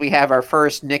because we have our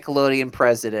first Nickelodeon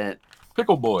president.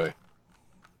 Pickle Boy.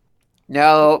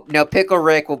 No, Pickle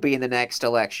Rick will be in the next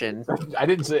election. I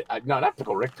didn't say no, not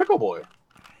Pickle Rick. Pickle Boy.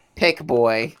 Pick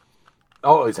Boy.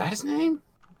 Oh, is that his name?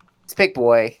 It's Pick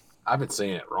Boy. I've been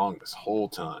saying it wrong this whole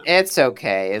time. It's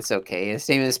okay. His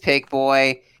name is Pick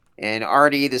Boy, and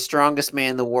Artie, the strongest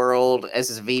man in the world, as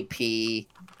his VP.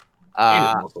 And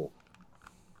his muscle.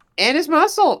 And his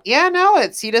muscle. Yeah, no,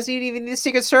 he doesn't even need the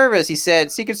Secret Service. He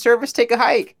said, "Secret Service, take a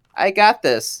hike. I got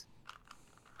this."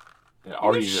 Yeah,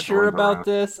 Are you just sure running about around.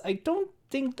 this? I don't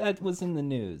think that was in the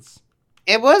news.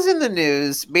 It was in the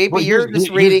news. Maybe Well, you're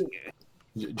just reading.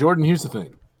 Jordan, here's the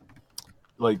thing.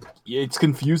 Like, it's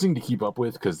confusing to keep up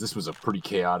with because this was a pretty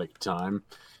chaotic time.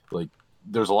 Like,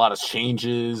 there's a lot of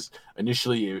changes.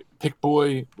 Initially, Pick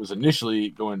Boy was initially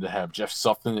going to have Jeff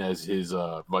Sufton as his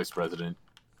vice president,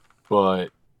 but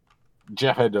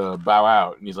Jeff had to bow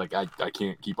out, and he's like, I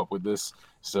can't keep up with this.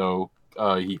 So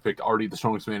he picked Artie, the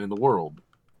strongest man in the world,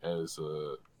 as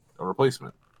a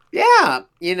replacement. Yeah,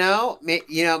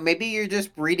 maybe you're just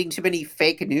reading too many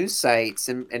fake news sites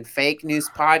and fake news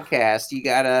podcasts. You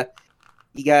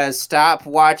gotta stop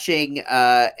watching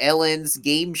Ellen's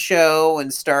game show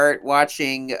and start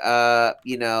watching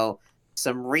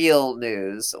some real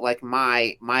news like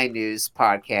my news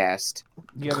podcast.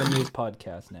 You have a news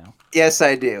podcast now. Yes,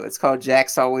 I do. It's called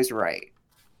Jack's Always Right.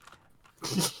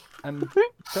 I'm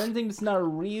trying to think it's not a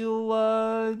real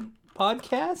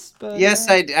podcast, but Yes,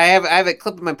 I have a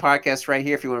clip of my podcast right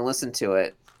here if you want to listen to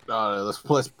it. Let's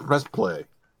press play.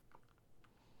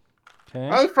 Okay.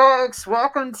 Hey folks,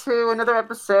 welcome to another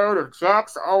episode of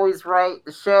Jack's Always Right,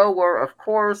 the show where, of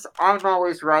course, I'm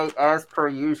always right as per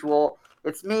usual.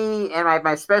 It's me and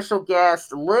my special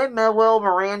guest, Lynn Millwell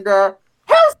Miranda.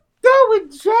 How's it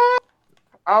going, Jack?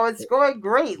 Oh, it's going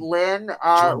great, Lynn.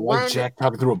 Like Lynn, Jack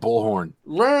talking through a bullhorn.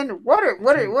 Lynn, what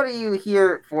are you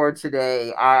here for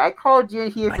today? I called you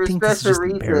here I for a think this is special just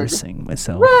reason. embarrassing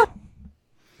myself.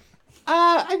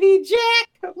 I mean, Jack,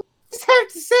 what I just have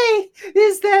to say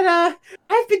is that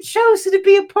I've been chosen to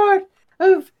be a part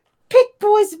of Pick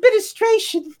Boy's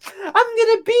administration. I'm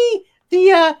gonna be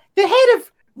the head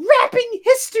of rapping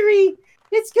history.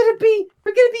 We're gonna be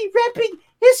rapping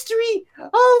history all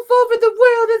over the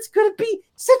world. It's gonna be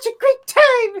such a great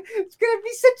time. It's gonna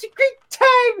be such a great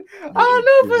time all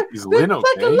over Is the Lynn Fuck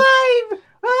okay? Alive.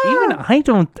 Even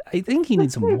I think he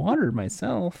needs some water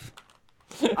myself.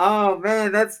 Oh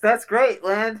man, that's great,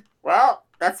 Lynn. Well,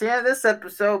 that's the end of this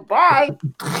episode. Bye.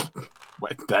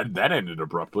 Wait, that ended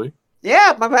abruptly.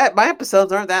 Yeah, my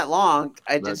episodes aren't that long.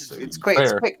 That's It's quick.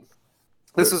 It's fair. quick.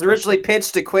 This was originally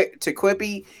pitched to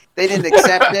Quibi. They didn't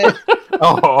accept it.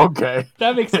 Oh, okay.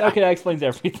 That explains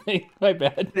everything. My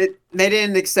bad. They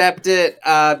didn't accept it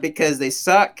because they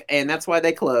suck, and that's why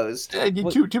they closed.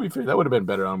 To be fair, that would have been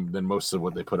better than most of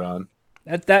what they put on.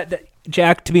 That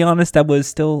Jack, to be honest, that was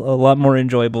still a lot more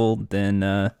enjoyable than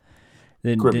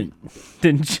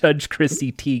Judge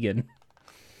Chrissy Teigen.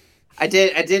 I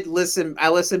did listen. I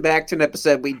listened back to an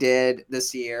episode we did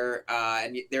this year,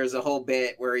 and there's a whole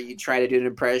bit where you try to do an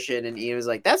impression, and Ian was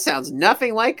like, "That sounds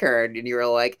nothing like her," and you were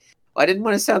like, well, "I didn't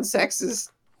want to sound sexist."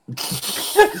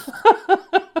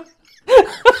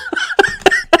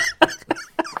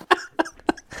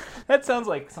 That sounds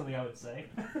like something I would say.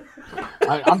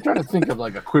 I'm trying to think of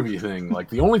like a Quibi thing. Like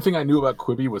the only thing I knew about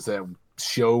Quibi was that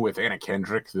show with Anna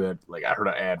Kendrick that like I heard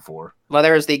an ad for. Well,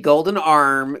 there was the Golden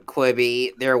Arm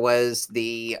Quibi. There was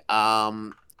the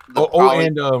And that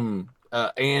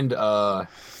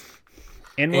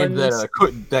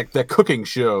cooking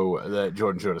show that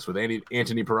Jordan showed us with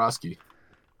Anthony Porosky.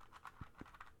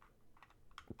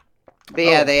 But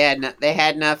yeah, they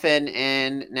had nothing,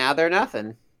 and now they're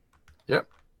nothing. Yep.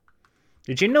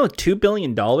 Did you know $2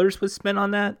 billion was spent on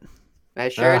that? I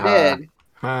sure did.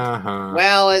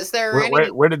 Well, is there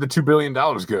where did the $2 billion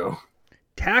go?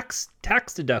 Tax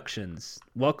deductions.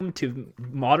 Welcome to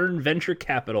modern venture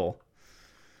capital.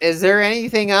 Is there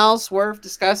anything else worth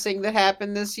discussing that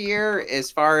happened this year,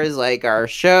 as far as like our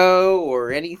show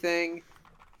or anything?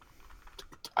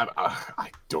 I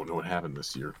don't know what happened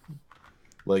this year.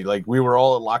 Like we were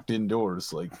all locked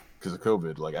indoors, like because of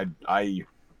COVID. Like I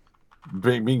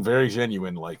being very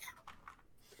genuine, like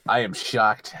I am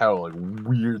shocked how like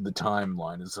weird the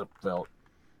timeline has felt.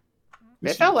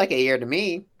 It felt like a year to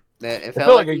me. It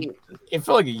felt like a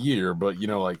year, but you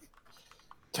know, like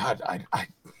God, I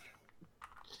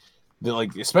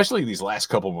like especially these last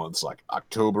couple months, like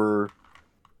October,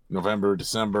 November,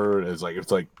 December, it's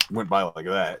like went by like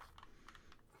that.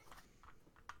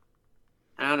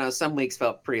 I don't know. Some weeks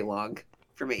felt pretty long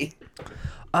for me.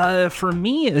 For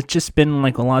me, it's just been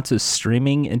like lots of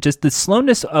streaming and just the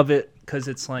slowness of it, because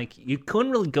it's like you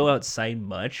couldn't really go outside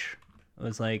much. It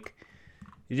was like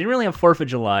you didn't really have 4th of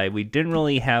July. We didn't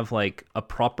really have like a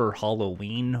proper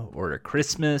Halloween or a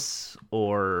Christmas,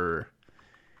 or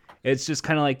it's just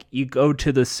kind of like you go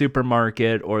to the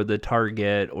supermarket or the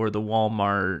Target or the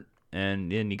Walmart and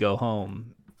then you go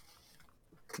home.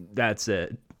 That's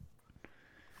it.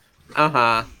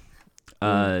 Uh-huh.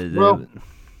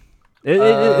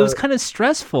 It was kind of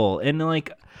stressful, and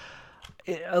like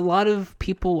a lot of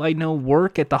people I know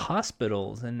work at the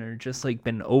hospitals and they're just like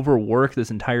been overworked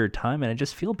this entire time, and I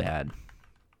just feel bad.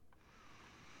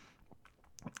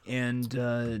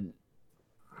 And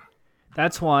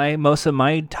that's why most of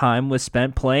my time was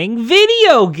spent playing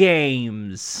video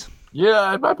games.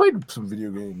 Yeah, I played some video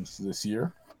games this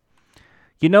year.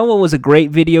 You know what was a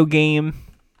great video game?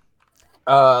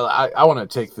 I want to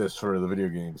take this for the video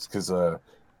games because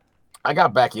I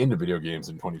got back into video games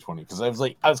in 2020 because I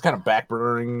was kind of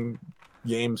backburnering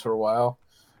games for a while.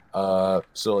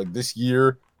 So like this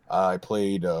year I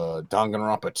played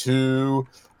Danganronpa 2.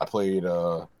 I played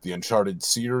the Uncharted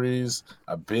series.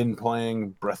 I've been playing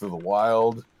Breath of the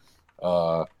Wild.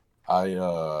 I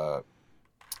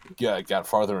got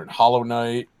farther in Hollow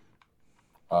Knight.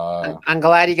 I'm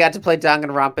glad you got to play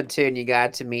Danganronpa 2 and you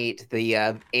got to meet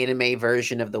the anime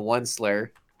version of the Onceler.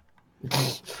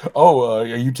 Are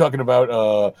you talking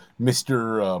about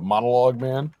Mr. Monologue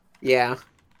Man? Yeah.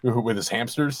 With his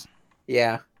hamsters?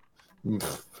 Yeah.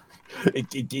 It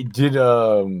did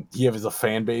he has a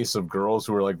fan base of girls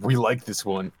who are like, we like this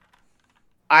one.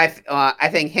 I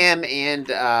think him and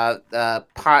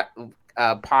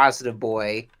Positive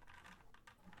Boy.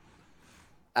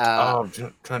 I'm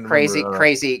trying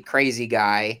to crazy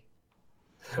guy.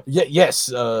 Yeah,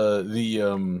 yes.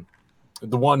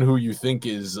 The one who you think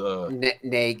is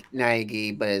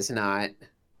Nagi, but is not.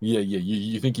 Yeah,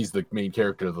 you think he's the main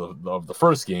character of the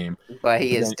first game. But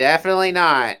he is definitely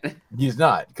not. He's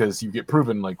not, because you get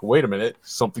proven like, wait a minute,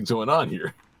 something's going on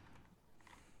here.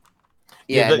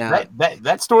 Yeah, no.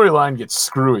 that storyline gets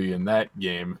screwy in that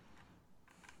game.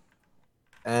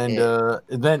 And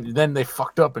then they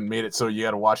fucked up and made it so you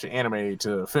got to watch an anime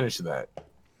to finish that,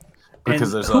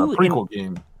 because there's a prequel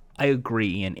game. I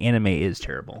agree, and anime is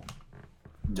terrible.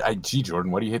 Gee,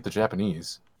 Jordan, why do you hate the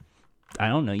Japanese? I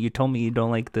don't know. You told me you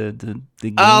don't like the game.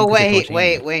 Oh 'cause it's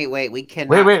wait! anime. We cannot.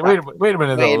 Wait a minute. Wait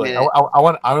Though. a Like,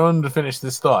 minute. I wanted to finish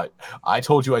this thought. I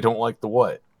told you I don't like the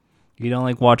what. You don't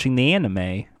like watching the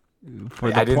anime for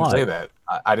the I didn't plot. say that.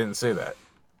 I didn't say that.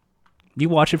 You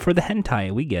watch it for the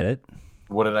hentai. We get it.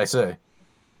 What did I say?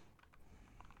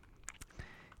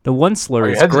 The one slur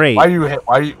is Why great.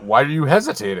 are you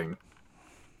hesitating?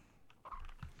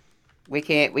 We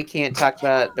can't talk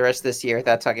about the rest of this year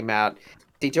without talking about.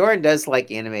 See, Jordan does like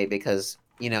anime because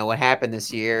what happened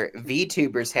this year.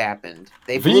 VTubers happened.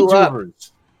 They blew up.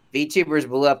 VTubers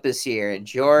blew up this year, and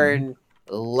Jordan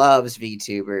loves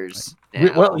VTubers.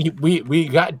 Now. We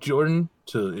got Jordan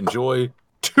to enjoy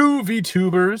 2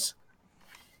 VTubers,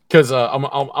 because I'm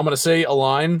gonna say a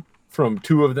line from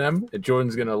 2 of them, and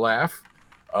Jordan's gonna laugh.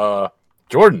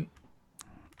 Jordan,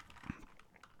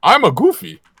 I'm a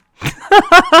goofy.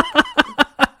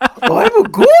 Oh, I'm a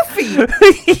goofy.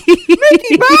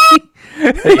 Mickey Mouse.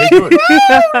 Hey, Jordan.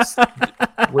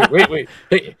 Wait.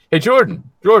 Hey, Jordan.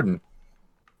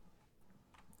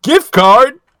 Gift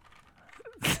card.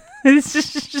 Oh,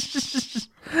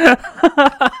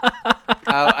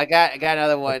 I got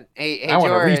another one. Hey, I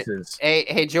want a Jordan. Reese's.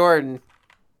 Hey, Jordan.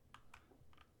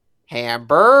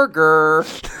 Hamburger.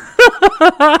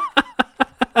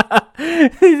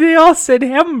 They all said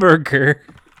hamburger.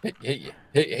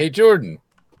 Hey, Jordan.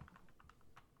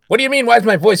 What do you mean? Why is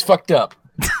my voice fucked up?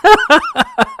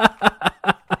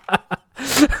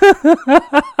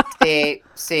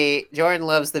 See, Jordan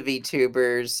loves the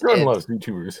VTubers. Jordan loves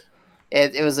VTubers.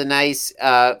 It was a nice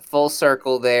full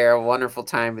circle there. A wonderful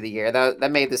time of the year.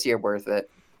 That made this year worth it.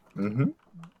 Mm-hmm.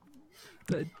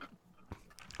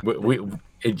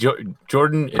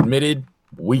 Jordan admitted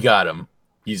we got him.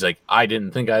 He's like, I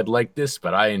didn't think I'd like this,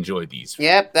 but I enjoy these.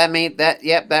 Yep,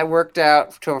 that worked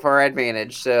out to our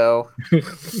advantage. So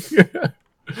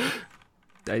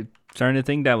I'm starting to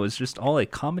think that was just all a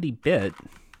comedy bit.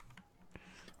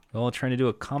 They're all trying to do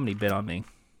a comedy bit on me.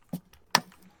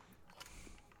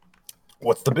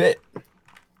 What's the bit?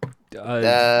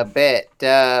 the bit.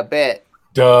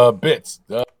 The bits.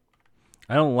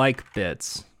 I don't like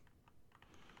bits.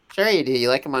 Sure you do. You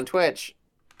like them on Twitch.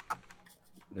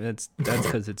 That's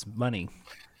because it's money.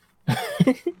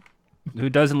 Who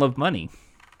doesn't love money?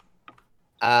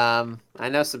 I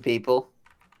know some people.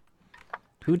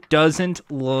 Who doesn't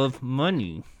love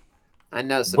money? I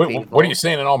know some people. What are you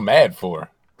saying and all mad for?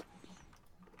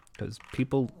 Because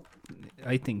people,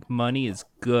 I think money is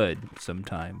good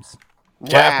sometimes.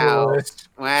 Capitalist.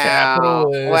 Wow.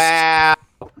 Capitalist. Wow.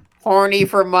 Horny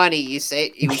for money. You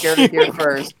heard it here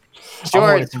first.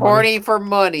 George, horny for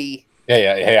money.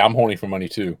 Hey, I'm horny for money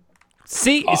too.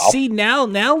 See now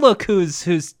look who's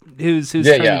trying to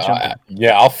jump in.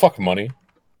 I'll fuck money.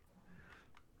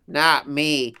 Not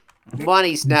me.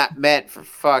 Money's not meant for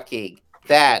fucking.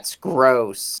 That's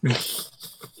gross.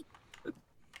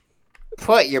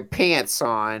 Put your pants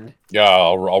on. Yeah,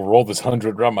 I'll roll this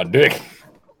 100 around my dick.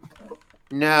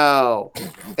 No,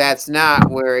 that's not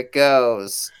where it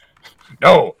goes.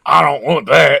 No, I don't want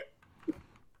that.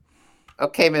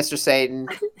 Okay, Mr. Satan.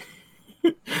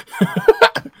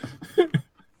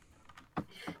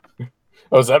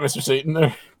 Oh, is that Mr. Satan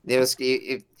there? It was.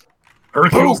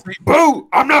 Boo! Boo!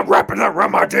 I'm not wrapping that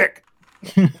around my dick.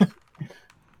 Okay,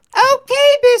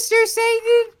 Mr.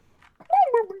 Satan.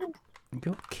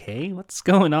 Okay, what's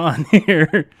going on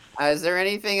here? Is there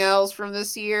anything else from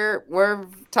this year we're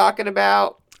talking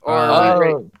about?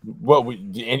 Or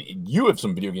you have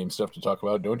some video game stuff to talk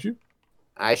about, don't you?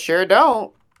 I sure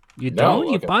don't. You No,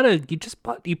 don't? okay.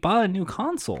 You bought a new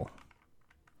console.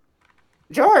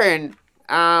 Jordan,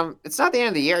 it's not the end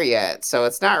of the year yet, so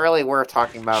it's not really worth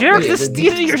talking about. Jared, video this games. is the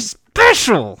end of your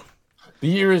special. The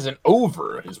year isn't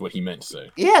over, is what he meant to say.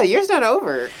 Yeah, the year's not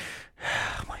over.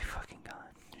 Oh my fucking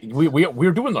god.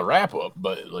 We're doing the wrap up,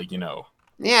 but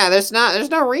Yeah, there's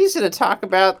no reason to talk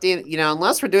about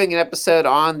unless we're doing an episode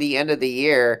on the end of the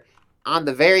year, on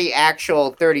the very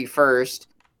actual 31st.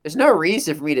 There's no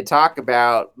reason for me to talk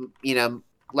about,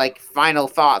 like final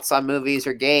thoughts on movies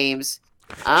or games.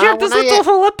 Jared, that's what the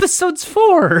whole episode's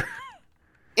for. Is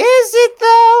it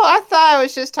though? I thought I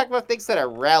was just talking about things that are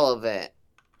relevant.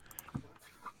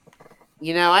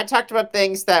 I talked about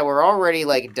things that were already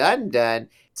like done.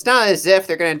 It's not as if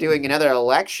they're going to doing another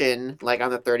election like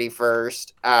on the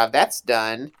 31st. That's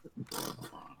done.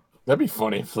 That'd be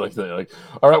funny if like that. Like,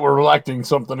 all right, we're electing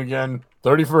something again.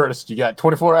 31st. You got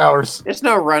 24 hours. There's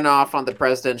no runoff on the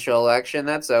presidential election.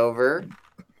 That's over.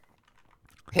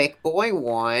 Pick boy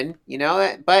won. You know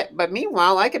that. But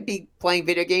meanwhile, I could be playing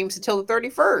video games until the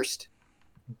 31st.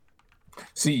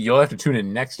 See, you'll have to tune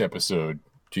in next episode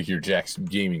to hear Jack's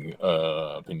gaming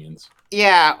opinions.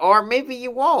 Yeah, or maybe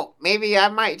you won't. Maybe I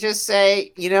might just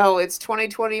say, it's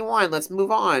 2021. Let's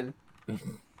move on.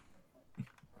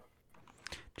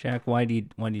 Jack, why do you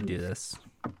do this?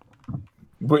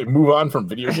 Wait, move on from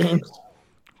video games?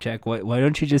 Jack, why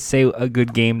don't you just say a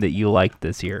good game that you liked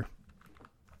this year?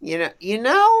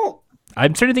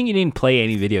 I'm starting to think you didn't play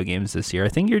any video games this year. I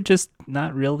think you're just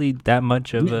not really that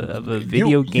much of a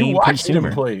video game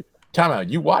consumer. Time out.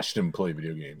 You watched him play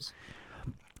video games.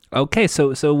 Okay,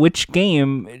 so which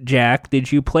game, Jack,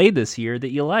 did you play this year that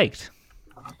you liked?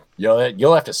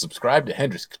 You'll have to subscribe to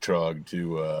Hendrix Trog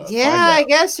to Yeah, find out. I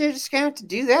guess you're just going to have to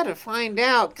do that to find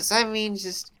out. Because, I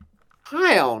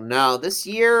don't know. This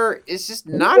year is just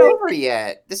not over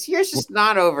yet. This year's just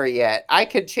not over yet. I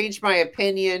could change my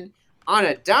opinion on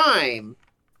a dime.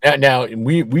 Now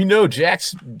we know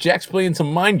Jack's playing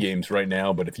some mind games right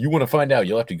now, but if you want to find out,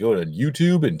 you'll have to go to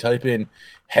YouTube and type in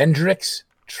Hendrix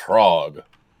Trog.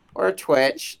 Or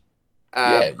Twitch.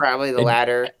 Probably the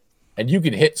latter. And you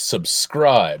can hit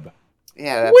subscribe.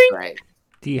 Yeah, that's Wink. right.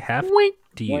 Do you have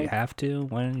to?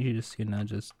 Why don't you just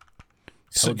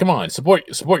So, come on, support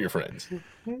your friends.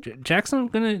 Jack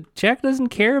doesn't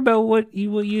care about what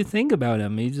you think about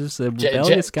him. He's just a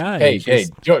rebellious guy. Hey,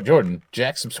 Jordan,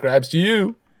 Jack subscribes to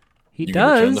you. He you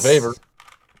does. Can return the favor.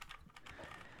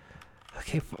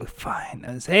 Okay,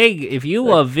 fine. Hey, if you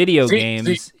love video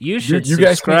games, you should you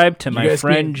guys subscribe to my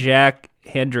friend Jack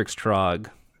Hendrix Trog.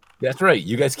 That's right.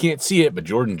 You guys can't see it, but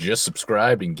Jordan just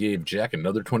subscribed and gave Jack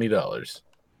another $20.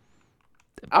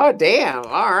 Oh, damn.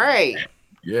 All right.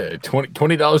 Yeah,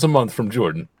 $20 a month from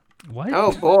Jordan. What?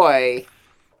 Oh, boy.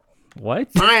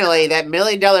 What? Finally, that $1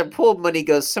 million pool money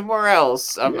goes somewhere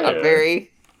else. I'm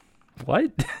very...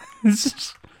 What?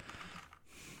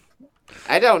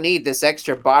 I don't need this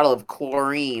extra bottle of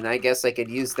chlorine. I guess I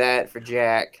could use that for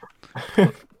Jack.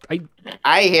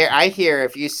 I hear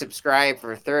if you subscribe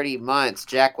for 30 months,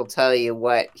 Jack will tell you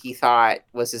what he thought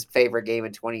was his favorite game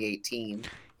in 2018.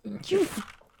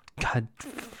 God.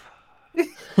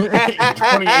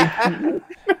 2018.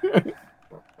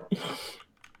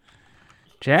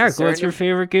 Jack, what's your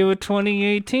favorite game of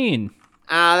 2018?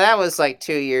 That was like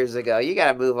 2 years ago. You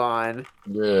gotta move on.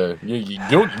 Yeah,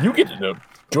 you get to know.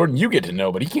 Jordan, you get to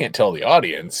know, but he can't tell the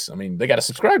audience. I mean, they got to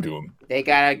subscribe to him. They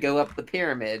gotta go up the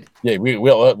pyramid. Yeah,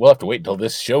 we'll have to wait until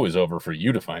this show is over for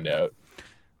you to find out.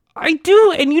 I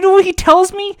do, and you know what he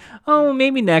tells me? Oh,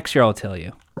 maybe next year I'll tell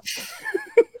you.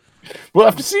 We'll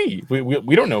have to see.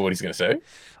 We don't know what he's gonna say.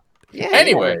 Yeah.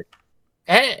 Anyway,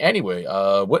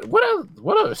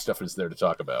 what other stuff is there to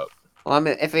talk about? Well, I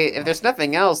mean, if there's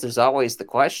nothing else, there's always the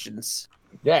questions.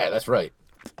 Yeah, that's right.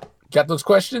 Got those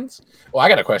questions? Well, I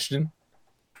got a question.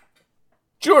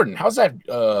 Jordan, how's that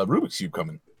Rubik's Cube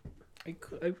coming?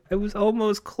 I was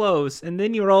almost close, and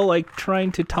then you were all like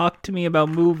trying to talk to me about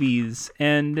movies,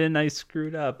 and then I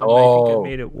screwed up, and I think I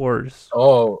made it worse.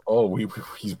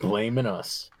 He's blaming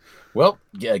us. Well,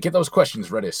 yeah, get those questions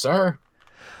ready, sir.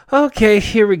 Okay,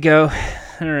 here we go.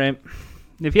 All right.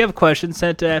 If you have a question,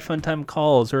 send it to at Funtime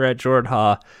Calls or at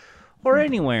Jordha or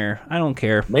anywhere. I don't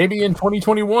care. Maybe in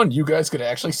 2021, you guys could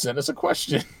actually send us a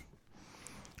question.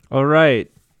 All right.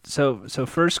 So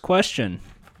first question.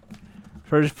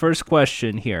 First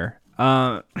question here.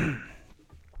 Do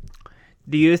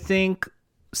you think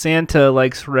Santa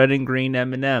likes red and green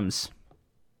M&Ms?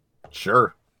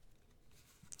 Sure.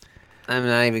 I'm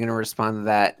not even gonna respond to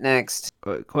that. Next.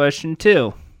 Question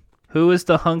 2. Who is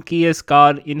the hunkiest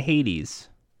god in Hades?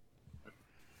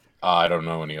 I don't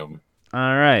know any of them.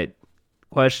 All right.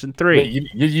 Question 3. Wait,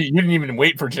 you didn't even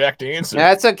wait for Jack to answer.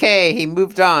 That's okay. He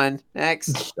moved on.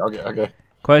 Next. Okay.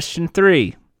 Question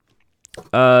 3.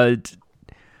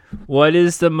 What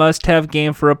is the must-have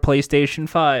game for a PlayStation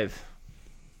 5?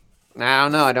 I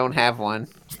don't know. I don't have one.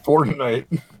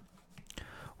 Fortnite.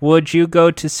 Would you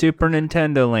go to Super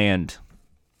Nintendo Land?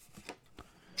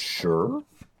 Sure.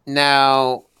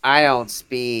 No, I don't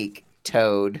speak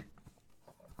Toad.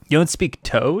 You don't speak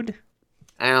Toad?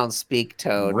 I don't speak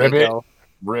Toad. Ribbit.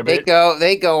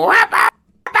 They go.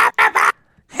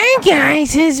 Hey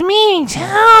guys, it's me,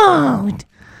 Toad.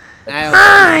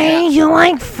 Hi, you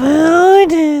like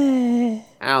food?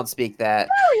 I don't speak that.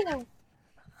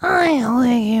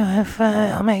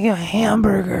 I'll make you a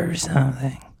hamburger or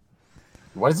something.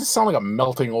 Why does this sound like a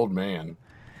melting old man?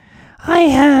 I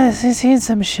have seen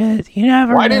some shit. You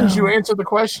never know. Why didn't you answer the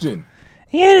question?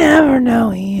 You never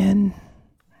know, Ian.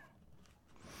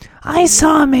 I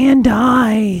saw a man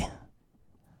die.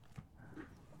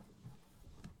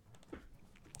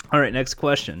 All right, next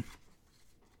question.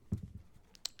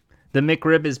 The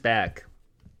McRib is back.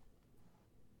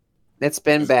 It's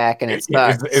been back and it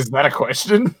sucks. Is that a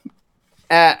question?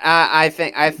 I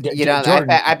think Jordan,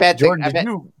 I bet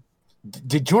Jordan,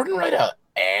 did Jordan write a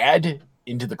ad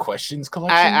into the questions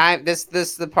collection? This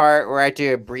is the part where I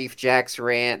do a brief Jack's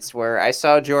rants where I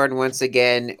saw Jordan once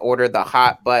again order the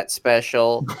hot butt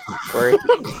special, where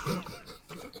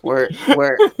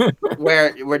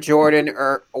Jordan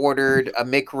ordered a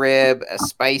McRib, a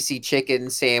spicy chicken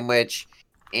sandwich,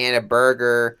 and a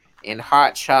burger and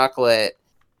hot chocolate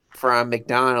from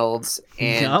McDonald's,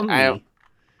 and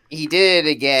he did it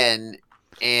again.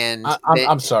 And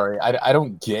I'm sorry, I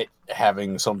don't get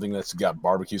having something that's got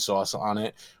barbecue sauce on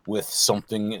it with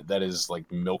something that is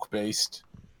like milk based.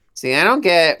 See, I don't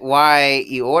get why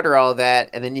you order all that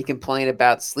and then you complain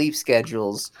about sleep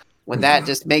schedules when that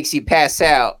just makes you pass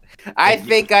out. I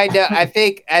think I know. I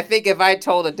think if I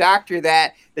told a doctor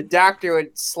that, the doctor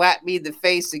would slap me in the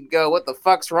face and go, "What the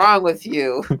fuck's wrong with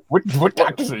you?" What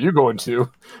doctors are you going to?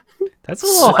 That's a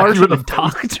little harsh with a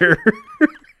doctor.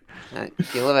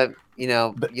 You live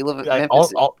at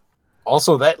Memphis.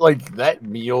 Also, that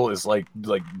meal is like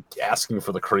asking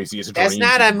for the craziest. That's dreams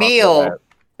not a meal.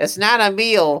 That's not a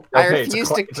meal. Okay, I refuse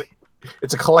to.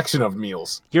 It's a collection of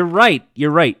meals. You're right.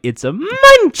 It's a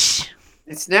munch.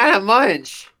 It's not a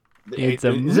munch. It's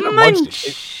a Isn't munch.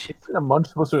 Isn't a munch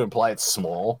supposed to imply it's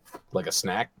small, like a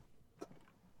snack?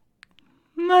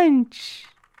 Munch.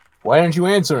 Why aren't you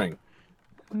answering?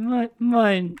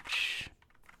 Munch.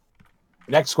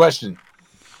 Next question.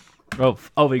 Oh,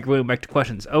 we're going back to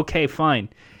questions. Okay, fine.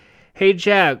 Hey,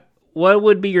 Jack, what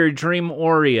would be your dream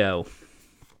Oreo?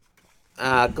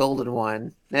 Golden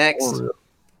one. Next.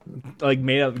 Like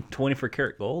made out of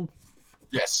 24-karat gold?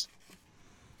 Yes.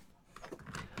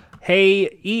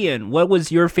 Hey, Ian, what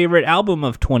was your favorite album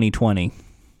of 2020?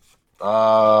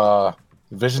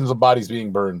 Visions of Bodies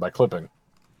Being Burned by Clipping.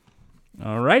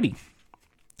 Alrighty.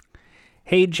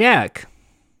 Hey, Jack.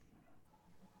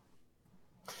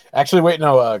 Actually, wait,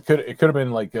 no. It could have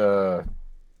been like I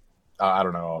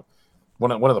don't know,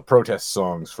 one of the protest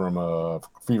songs from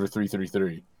Fever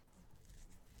 333.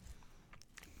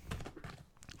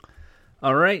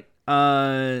 All right.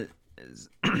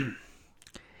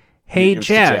 Hey,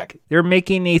 Jack, they're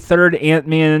making a third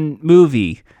Ant-Man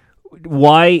movie.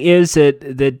 Why is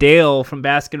it that Dale from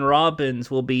Baskin Robbins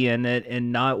will be in it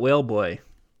and not Whaleboy?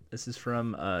 This is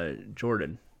from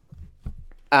Jordan.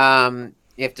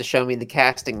 You have to show me the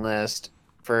casting list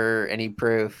for any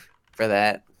proof for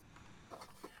that.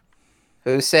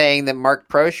 Who's saying that Mark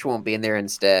Prosh won't be in there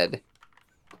instead?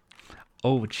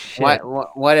 Oh shit!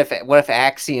 What if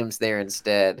Axiom's there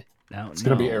instead? It's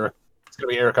gonna be Eric. It's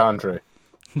gonna be Eric Andre.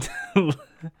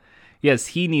 Yes,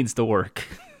 he needs to work.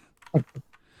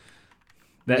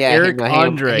 Eric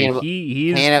Andre,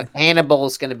 he's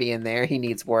Hannibal's gonna be in there. He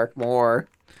needs work more.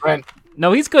 Rent.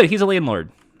 No, he's good. He's a landlord.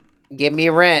 Give me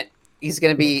rent. He's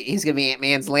gonna be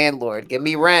Ant-Man's landlord. Give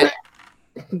me rent.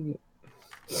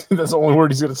 That's the only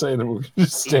word he's gonna say in the movie.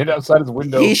 Just stand outside his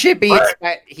window. He should be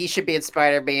in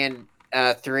Spider-Man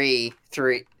 2.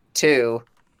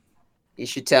 You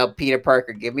should tell Peter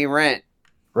Parker, give me rent.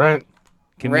 Rent.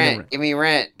 Give me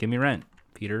rent. Give me rent,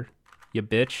 Peter. You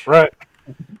bitch. Right.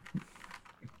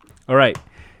 All right.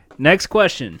 Next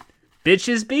question.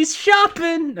 Bitches be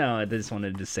shopping. No, I just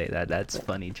wanted to say that. That's a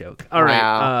funny joke. All right.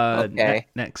 Wow. Okay.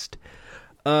 Next.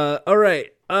 All right.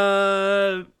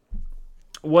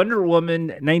 Wonder Woman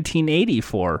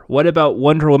 1984. What about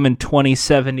Wonder Woman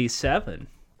 2077?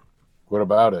 What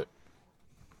about it?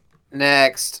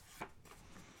 Next.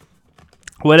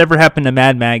 Whatever happened to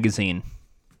Mad Magazine?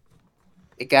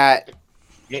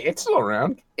 It's still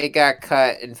around. It got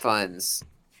cut in funds.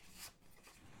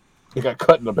 It got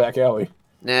cut in the back alley.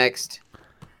 Next.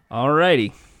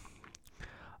 Alrighty.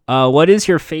 What is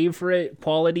your favorite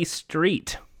quality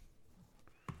street?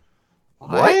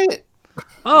 What?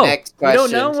 Oh, Next you don't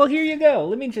question. know? Well, here you go.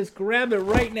 Let me just grab it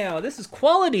right now. This is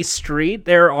Quality Street.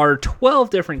 There are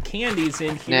 12 different candies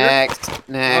in here. Next.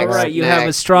 All right, you have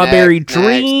a strawberry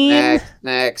dream,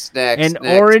 Next. an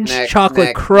orange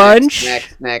chocolate crunch,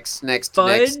 Next.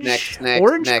 fudge,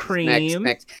 orange cream,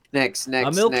 Next.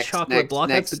 a milk chocolate block.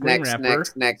 That's the green wrapper.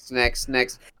 Next.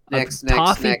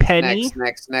 toffee penny.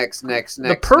 Next.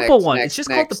 The purple one. It's just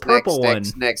called the purple one.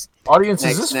 Next. Audience,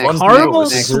 is this fun? Caramel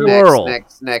swirl.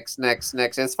 Next.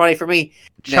 It's funny for me.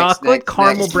 Chocolate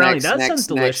caramel brownie. That sounds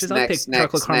delicious. I'll take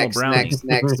chocolate caramel brownie.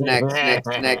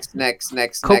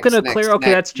 Next. Coconut clear. Okay,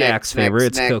 that's Jack's favorite.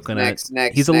 It's coconut.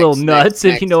 He's a little nuts,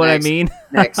 if you know what I mean.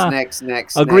 Next.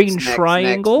 A green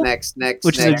triangle,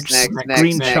 which is a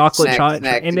green chocolate,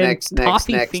 and then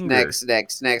toffee finger.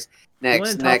 Next. Next.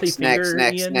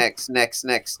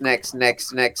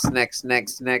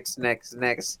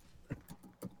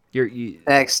 Here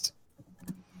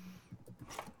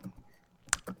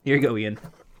you go, Ian.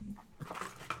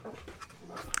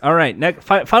 All right, next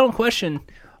final question.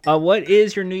 What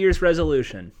is your New Year's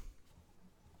resolution?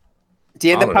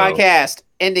 The end of the podcast.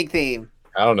 Ending theme.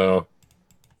 I don't know.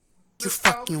 You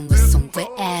fucking with some wet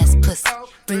ass pussy.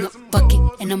 Bring a bucket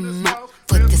and a mop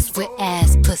for this wet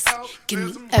ass pussy. Give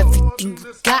me everything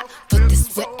you got for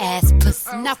this wet ass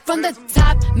pussy. Now from the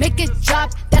top, make it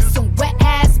drop. That's some wet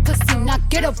ass pussy. Now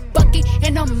get a bucket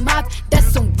and a mop. That's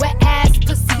some wet ass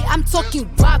pussy. I'm talking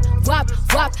wop.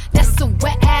 That's some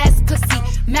wet ass pussy.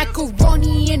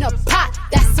 Macaroni in a pot.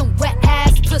 That's some wet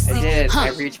ass pussy. I did. I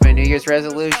reached my New Year's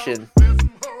resolution.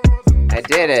 I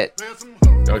did it.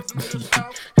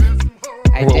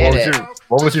 I did it.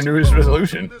 What was your New Year's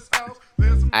resolution?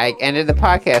 I ended the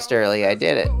podcast early. I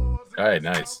did it. All right,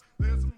 nice.